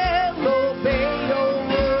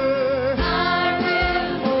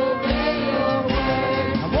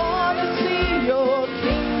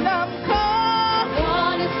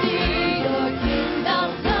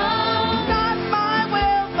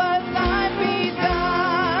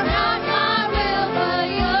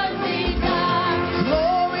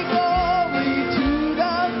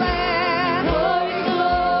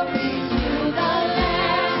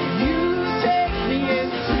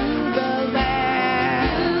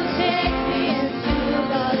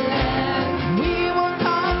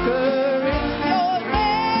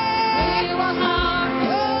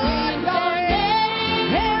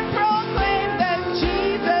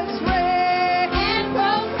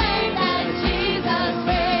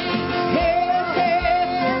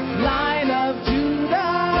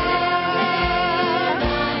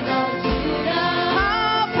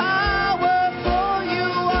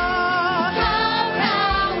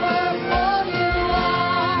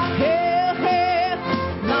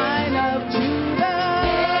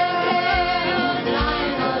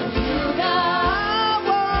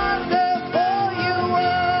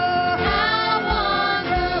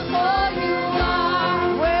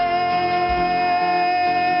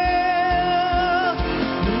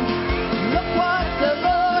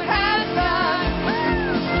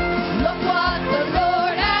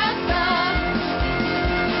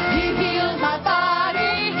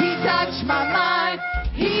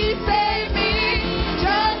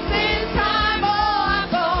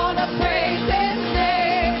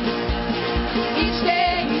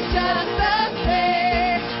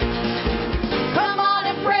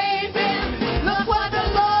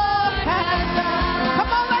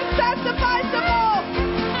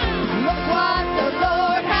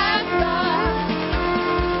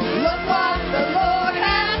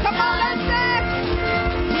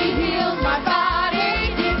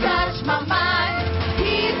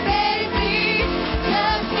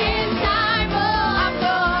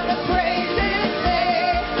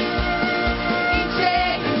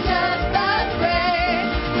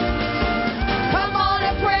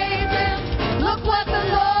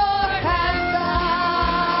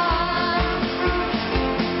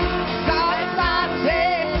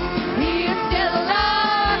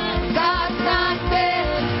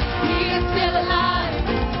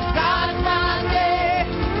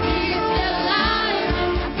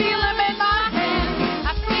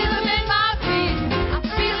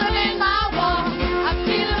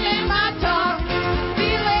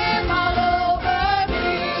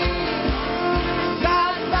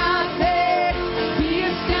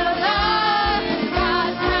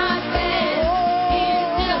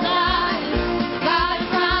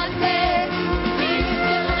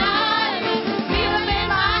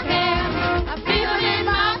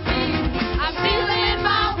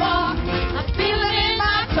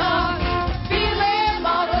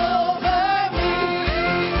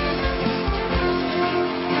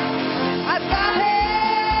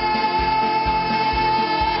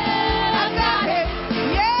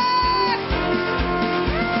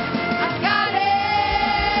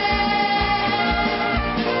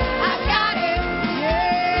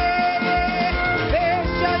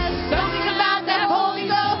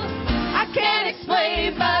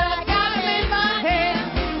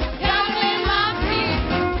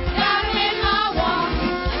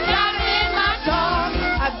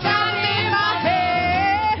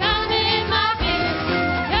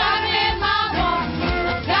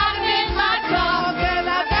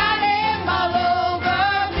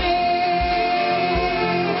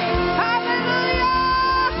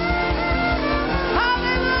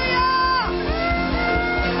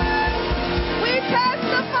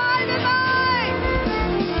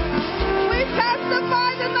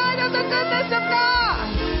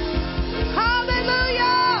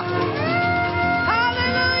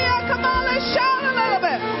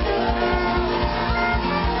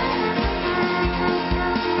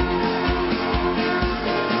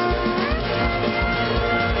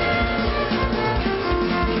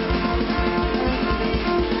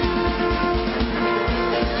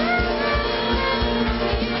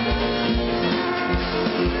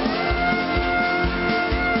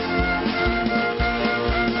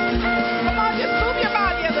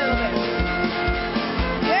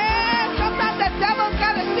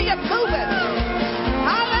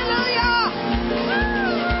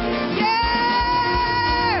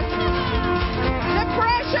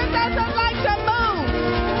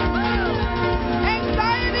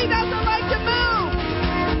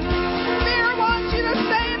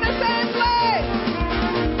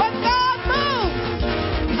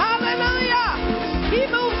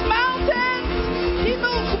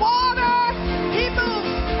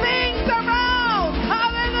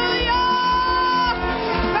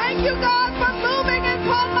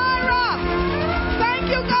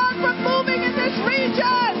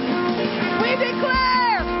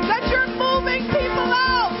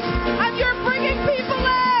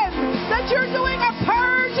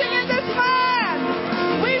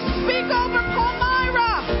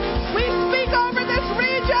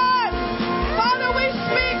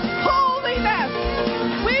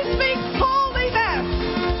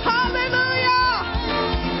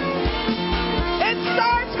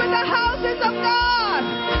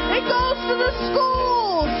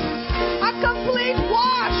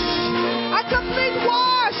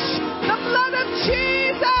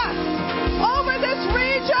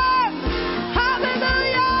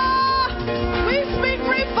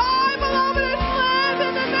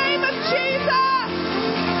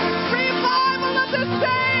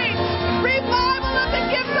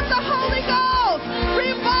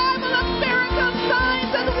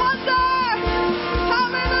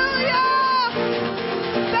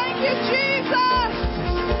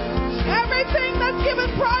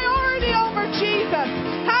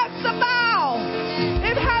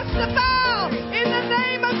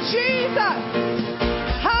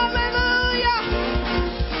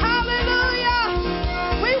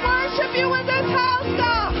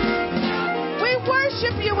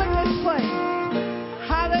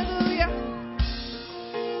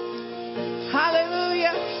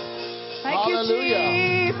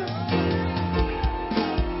Hallelujah.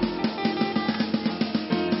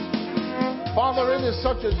 Father, it is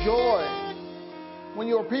such a joy when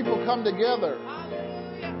your people come together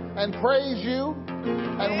and praise you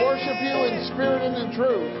and worship you in spirit and in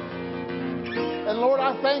truth. And Lord,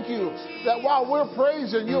 I thank you that while we're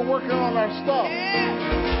praising, you're working on our stuff.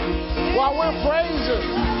 While we're praising,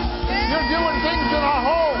 you're doing things in our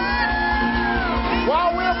home.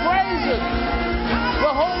 While we're praising,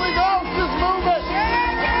 the Holy Ghost is moving.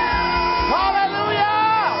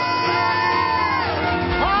 Hallelujah!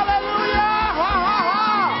 Hallelujah! Ha ha ha!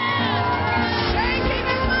 Shaking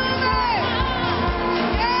and moving.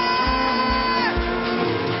 Yes.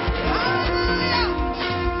 Hallelujah.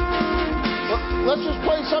 Let's just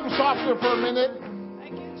play something softer for a minute.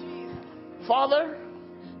 Thank you, Jesus. Father,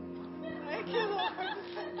 Thank you, Lord.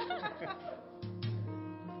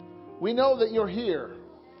 we know that you're here.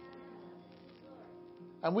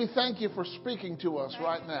 And we thank you for speaking to us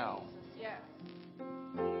right now. Yes.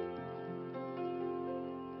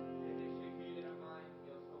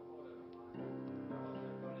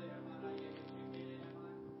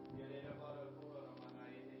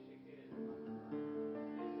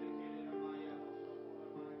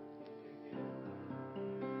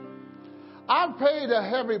 I've paid a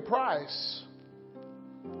heavy price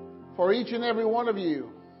for each and every one of you.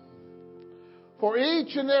 For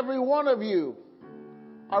each and every one of you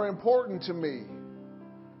are important to me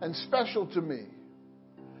and special to me.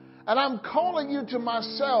 And I'm calling you to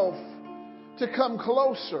myself to come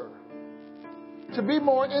closer, to be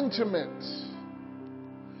more intimate,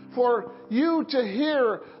 for you to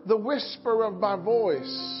hear the whisper of my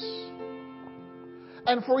voice,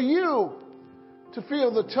 and for you to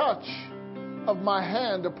feel the touch of my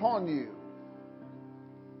hand upon you.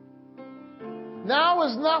 Now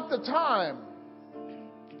is not the time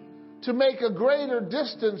to make a greater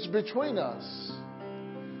distance between us,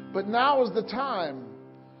 but now is the time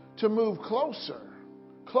to move closer,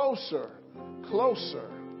 closer, closer,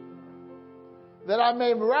 that I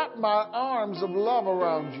may wrap my arms of love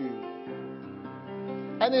around you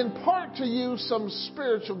and impart to you some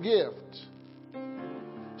spiritual gift.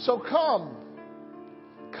 So come,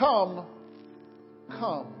 come,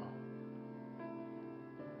 come.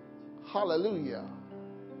 Hallelujah.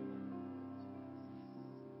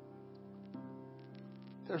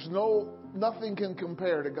 There's nothing can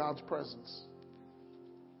compare to God's presence.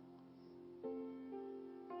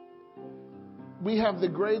 We have the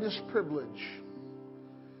greatest privilege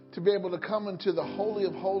to be able to come into the Holy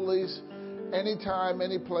of Holies anytime,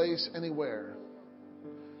 any place, anywhere.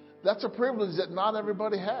 That's a privilege that not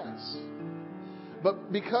everybody has.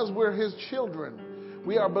 But because we're His children,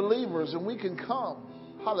 we are believers and we can come.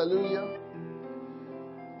 Hallelujah.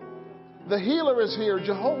 The healer is here.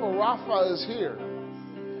 Jehovah Rapha is here.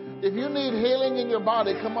 If you need healing in your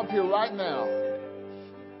body, come up here right now.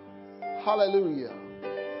 Hallelujah.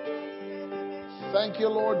 Thank you,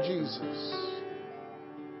 Lord Jesus.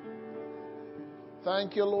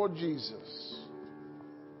 Thank you, Lord Jesus.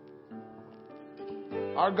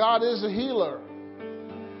 Our God is a healer.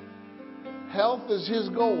 Health is His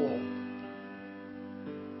goal.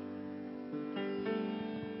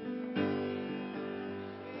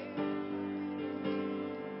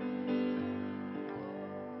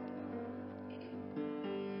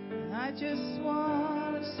 I just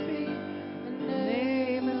want to speak the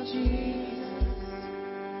name of Jesus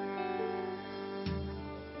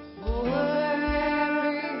over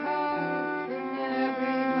every heart and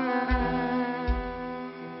every mind.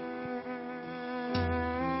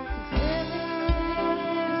 'Cause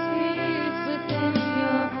everything is within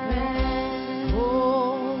your presence.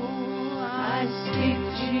 Oh, I speak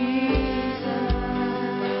Jesus.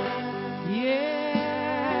 Yeah.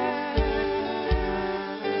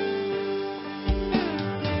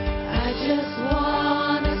 I just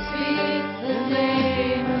want to speak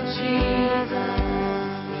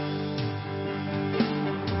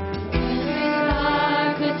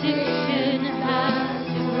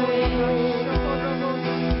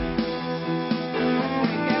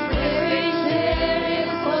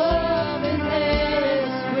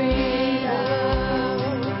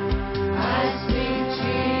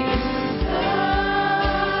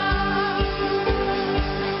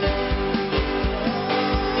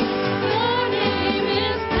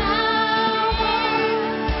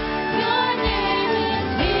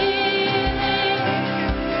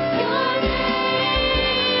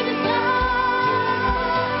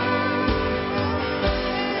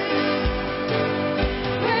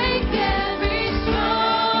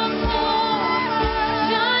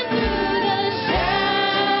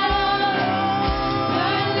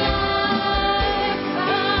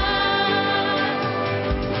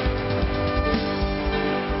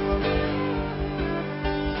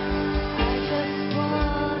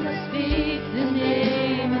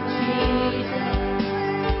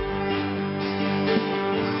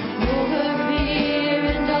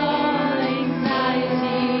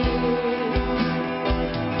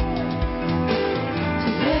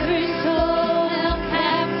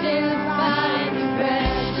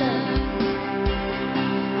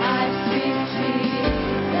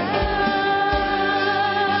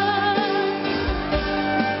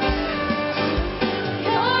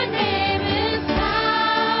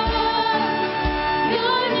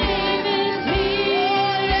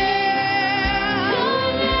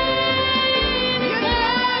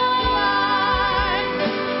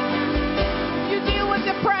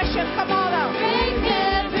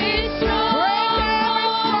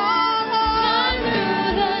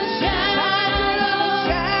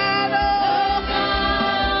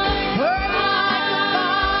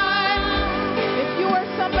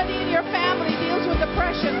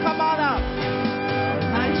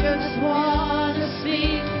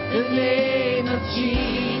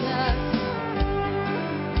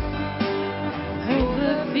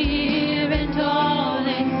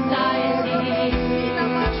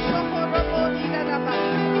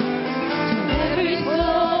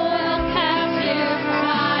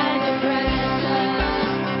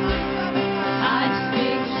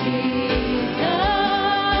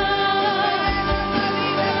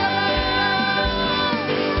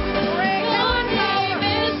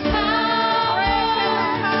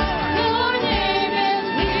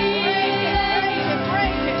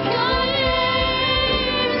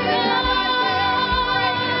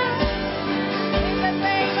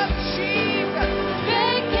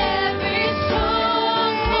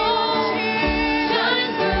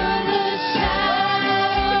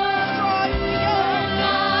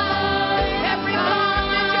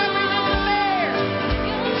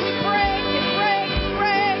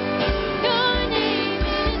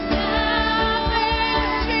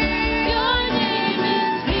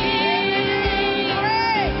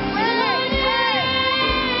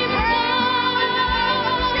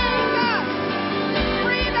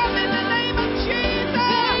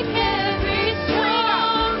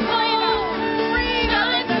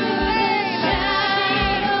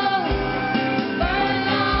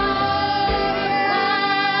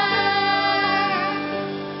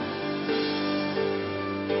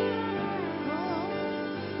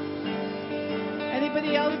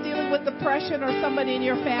Anybody else dealing with depression, or somebody in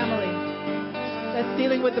your family that's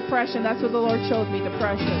dealing with depression? That's what the Lord showed me,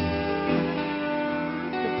 depression.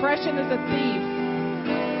 Depression is a thief,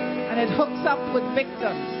 and it hooks up with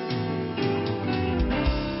victims.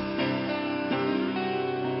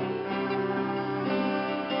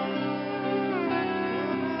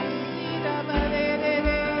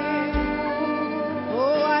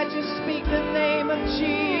 Oh, I just speak the name of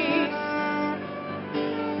Jesus.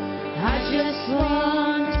 I just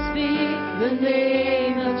want to speak the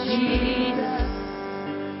name of Jesus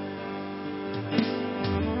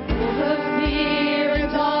over fear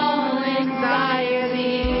and all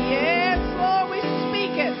anxiety. Yes, Lord, we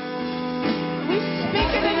speak it. We speak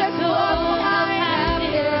it in this bloodline.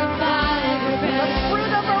 The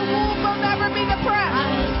fruit of our womb will never be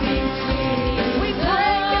depressed. We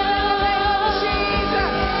break it in the name of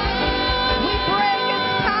Jesus. We break its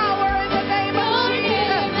power in the name of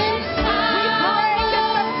Jesus. We break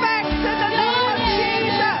its effects in the name of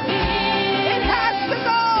Jesus. It has to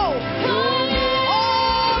go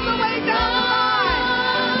all the way down the line.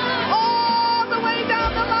 All the way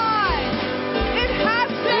down the line. It has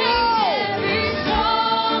to go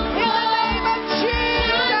in the name of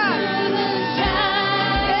Jesus.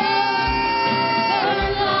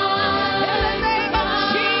 In the name of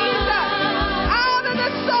Jesus. Out of the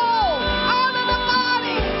soul, out of the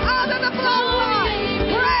body, out of the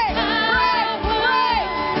bloodline. Break, break, break.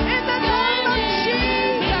 In the name of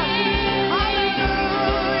Jesus. Hallelujah.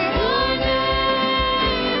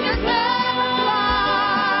 Your never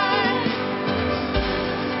lie.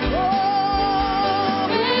 Oh,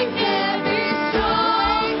 break every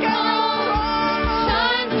stronghold.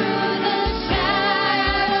 Shine through the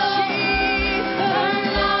shadows, burn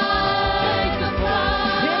like a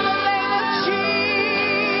fire. In the name of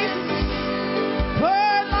Jesus,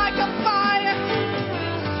 burn like a fire,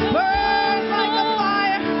 burn like a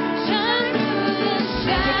fire. Shine through the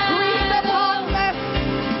Decree the darkness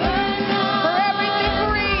for every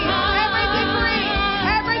decree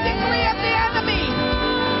of the enemy,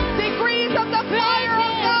 decrees of the fire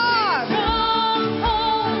of God.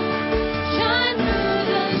 Shine through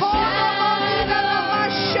the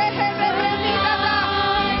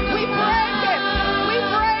We break it, we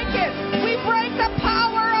break it, we break the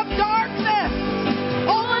power of darkness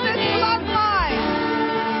over this bloodline.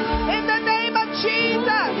 In the name of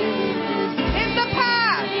Jesus. In the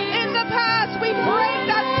past, we break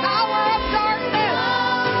that power of darkness.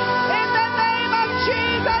 In the name of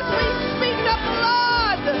Jesus, we speak the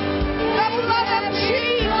blood of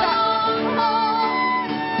Jesus.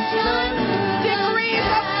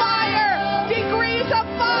 Degrees of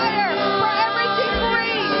fire for every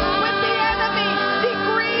decree with the enemy.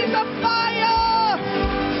 Degrees of fire.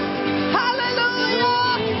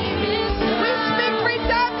 Hallelujah. We speak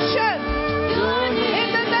redemption in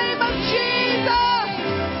the name of Jesus.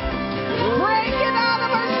 Break it out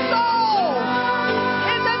of our soul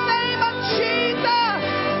in the name of Jesus.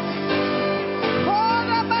 Pour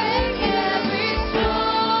the Break every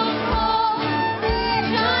stronghold,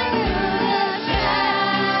 shine through the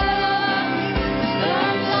shadows,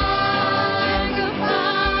 burn like a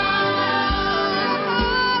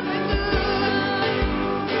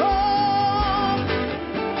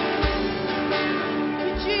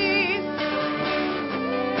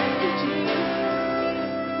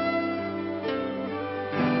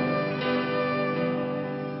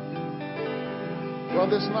Well,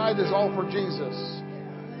 this night is all for Jesus.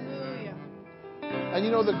 And you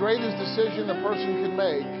know, the greatest decision a person can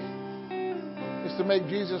make is to make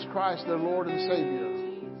Jesus Christ their Lord and Savior.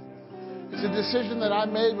 It's a decision that I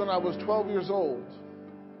made when I was 12 years old.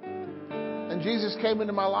 And Jesus came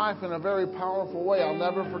into my life in a very powerful way. I'll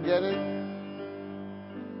never forget it.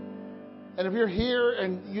 And if you're here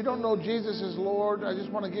and you don't know Jesus as Lord, I just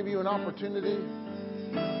want to give you an opportunity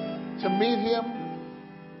to meet Him,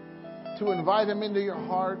 to invite Him into your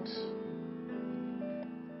heart.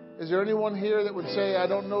 Is there anyone here that would say, I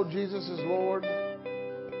don't know Jesus as Lord?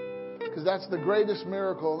 Because that's the greatest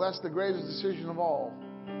miracle. That's the greatest decision of all.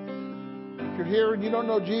 If you're here and you don't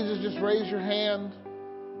know Jesus, just raise your hand.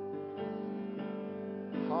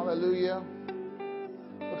 Hallelujah.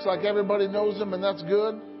 Looks like everybody knows Him, and that's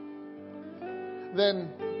good. Then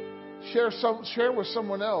share with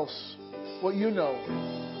someone else what you know.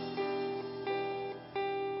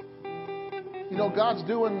 You know, God's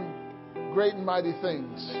doing great and mighty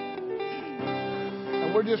things.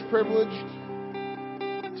 And we're just privileged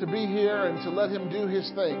to be here and to let Him do His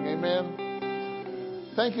thing. Amen.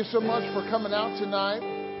 Thank you so much for coming out tonight.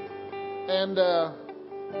 And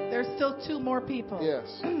there's still 2 more people. yes.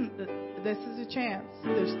 This is a chance.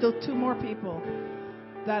 There's still 2 more people.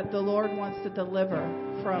 that the Lord wants to deliver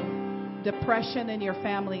from depression in your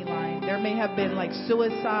family line. There may have been like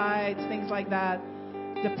suicides, things like that.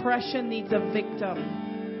 Depression needs a victim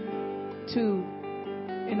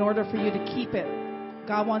in order for you to keep it.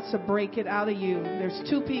 God wants to break it out of you. There's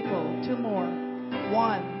 2 people, 2 more.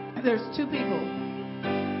 1. There's 2 people.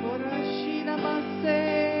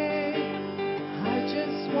 I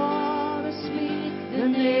just want to speak the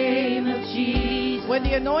name of Jesus. When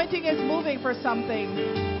the anointing is moving for something,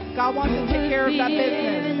 God wants to take care of that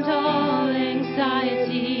business. And all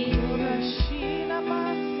anxiety.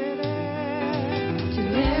 To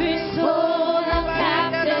every soul held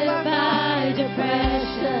captive by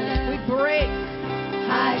depression, We break.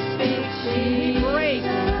 I speak Jesus. We break.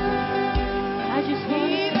 I just want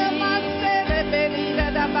to speak.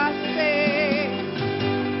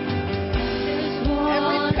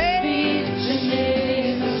 Every page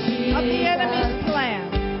of the enemy's plan,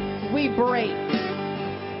 we break.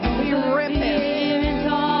 We rip it.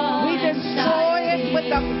 We destroy it with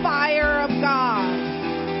the fire of God.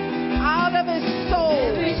 Out of his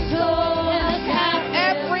soul.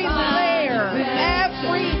 Every layer.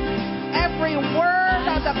 Every word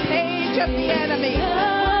on the page of the enemy.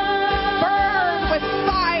 Burn with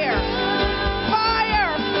fire.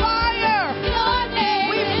 Fire. Fire.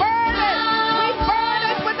 We burn it. We burn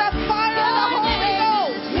it with the fire of the Holy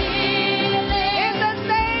Ghost. In the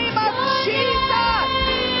name of Jesus.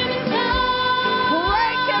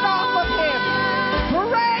 Break it off of him.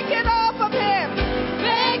 Break it off of him.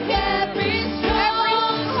 Every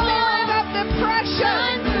spirit of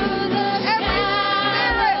depression. Every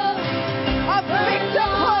spirit of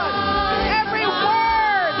victimhood. Every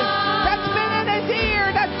word that's been in his ear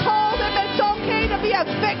that told him it's okay to be a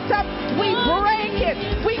victim. We break it.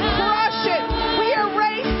 We crush it. We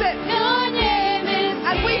erase it.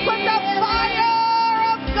 And we put the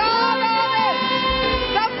fire of God on it.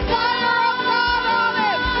 The fire of God on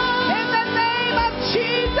it. In the name of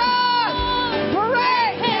Jesus.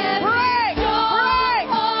 Break. Break. Break.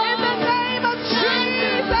 In the name of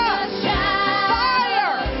Jesus.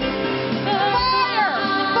 Fire. Fire.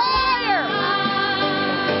 Fire.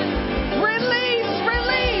 Release.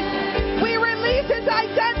 Release. We release his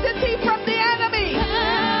identity from the enemy.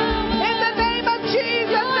 In the name of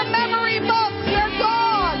Jesus, the memory books, they're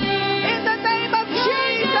gone. In the name of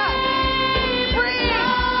Jesus. Free,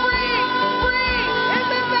 free, free. In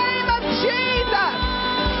the name of Jesus.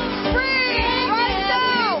 Free right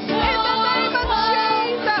now. In the name of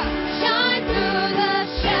Jesus.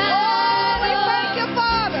 Oh, we thank you,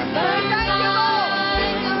 Father. We thank you, Lord.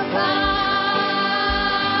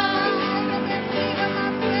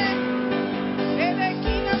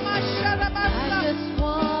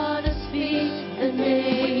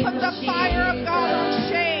 We put the fire of God on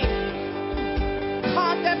shame,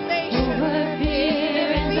 condemnation,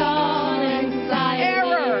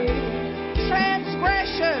 error,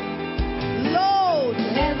 transgression, load.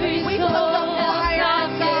 We put the fire of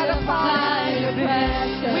God upon it.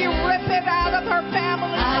 We rip it out of her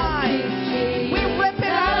family line. We rip it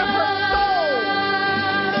out of her soul.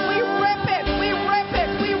 We rip it. We rip it.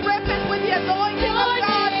 We rip it with the anointing of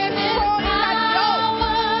God, destroying that yoke,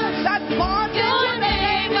 that bondage in the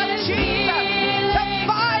name of Jesus. The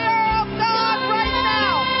fire of God right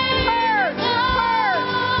now. Purge,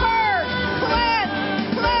 purge, purge. Cleanse,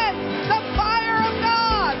 cleanse. The fire of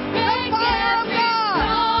God. The fire of God.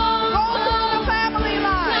 Go through the family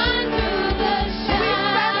line. We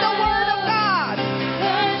send the word of God.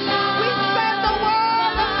 We send the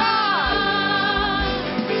word of God.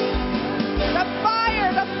 The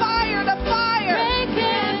fire, the fire, the fire.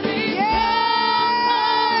 Yes.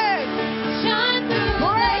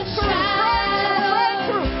 Breakthrough, breakthrough,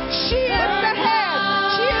 breakthrough. She is the head.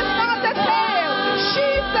 She is not the tail.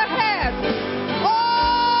 She's the head.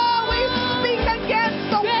 Oh, we speak against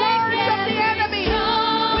the words of the enemy.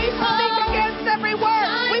 We speak against every word.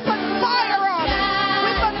 We put fire on it.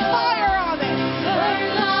 We put fire on it.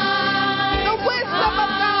 The wisdom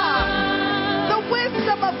of God. The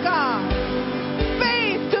wisdom of God.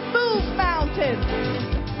 Faith to move mountains.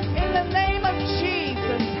 In the name of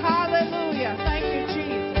Jesus. Hallelujah. Thank you,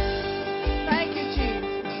 Jesus. Thank you,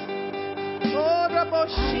 Jesus. Oh,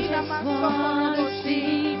 Raboshina Masomo.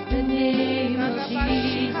 the name of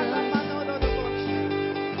Jesus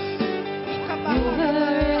over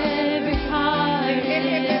every heart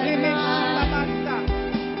and mind.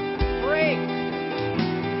 Break.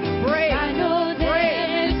 Break. I know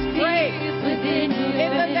there's Break. peace within you.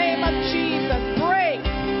 In the name of Jesus, break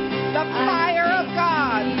the fire of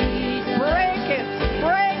God. Break it,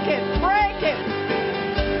 break it, break it.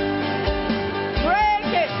 Break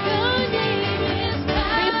it.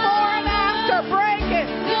 Before and after, break it.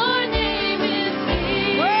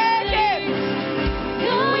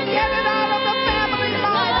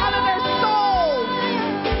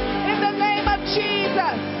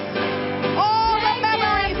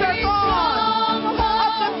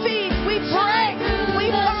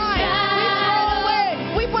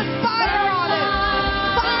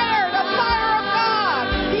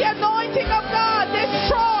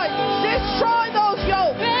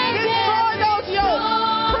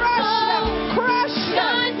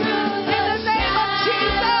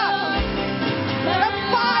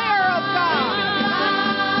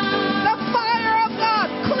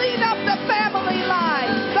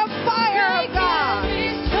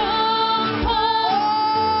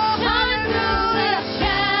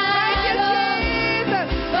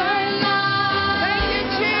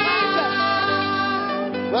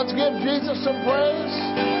 Let's give Jesus some praise.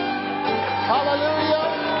 Hallelujah.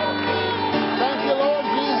 Thank you, Lord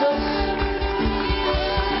Jesus.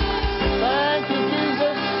 Thank you,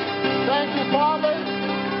 Jesus. Thank you, Father.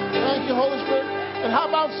 Thank you, Holy Spirit. And how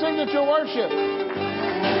about signature worship?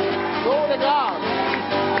 Glory to God.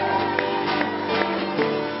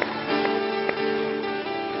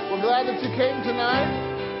 We're glad that you came tonight.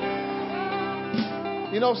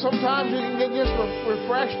 You know, sometimes you can get just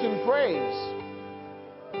refreshed in praise.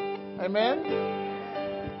 Amen?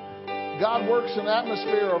 God works in an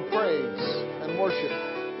atmosphere of praise and worship.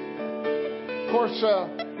 Of course,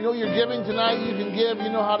 you know, you're giving tonight. You can give. You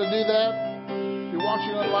know how to do that. If you're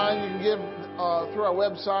watching online, you can give through our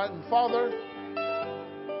website. And Father,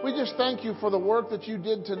 we just thank you for the work that you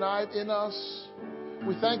did tonight in us.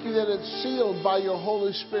 We thank you that it's sealed by your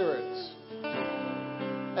Holy Spirit.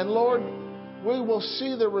 And Lord, we will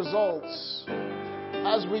see the results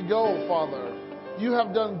as we go, Father. You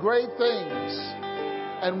have done great things,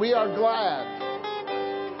 and we are glad.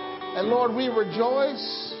 And Lord, we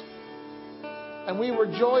rejoice, and we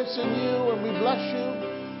rejoice in you, and we bless you.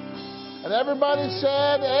 And everybody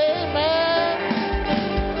said, amen.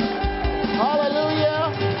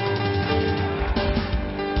 Hallelujah.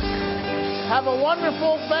 Have a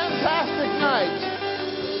wonderful, fantastic night.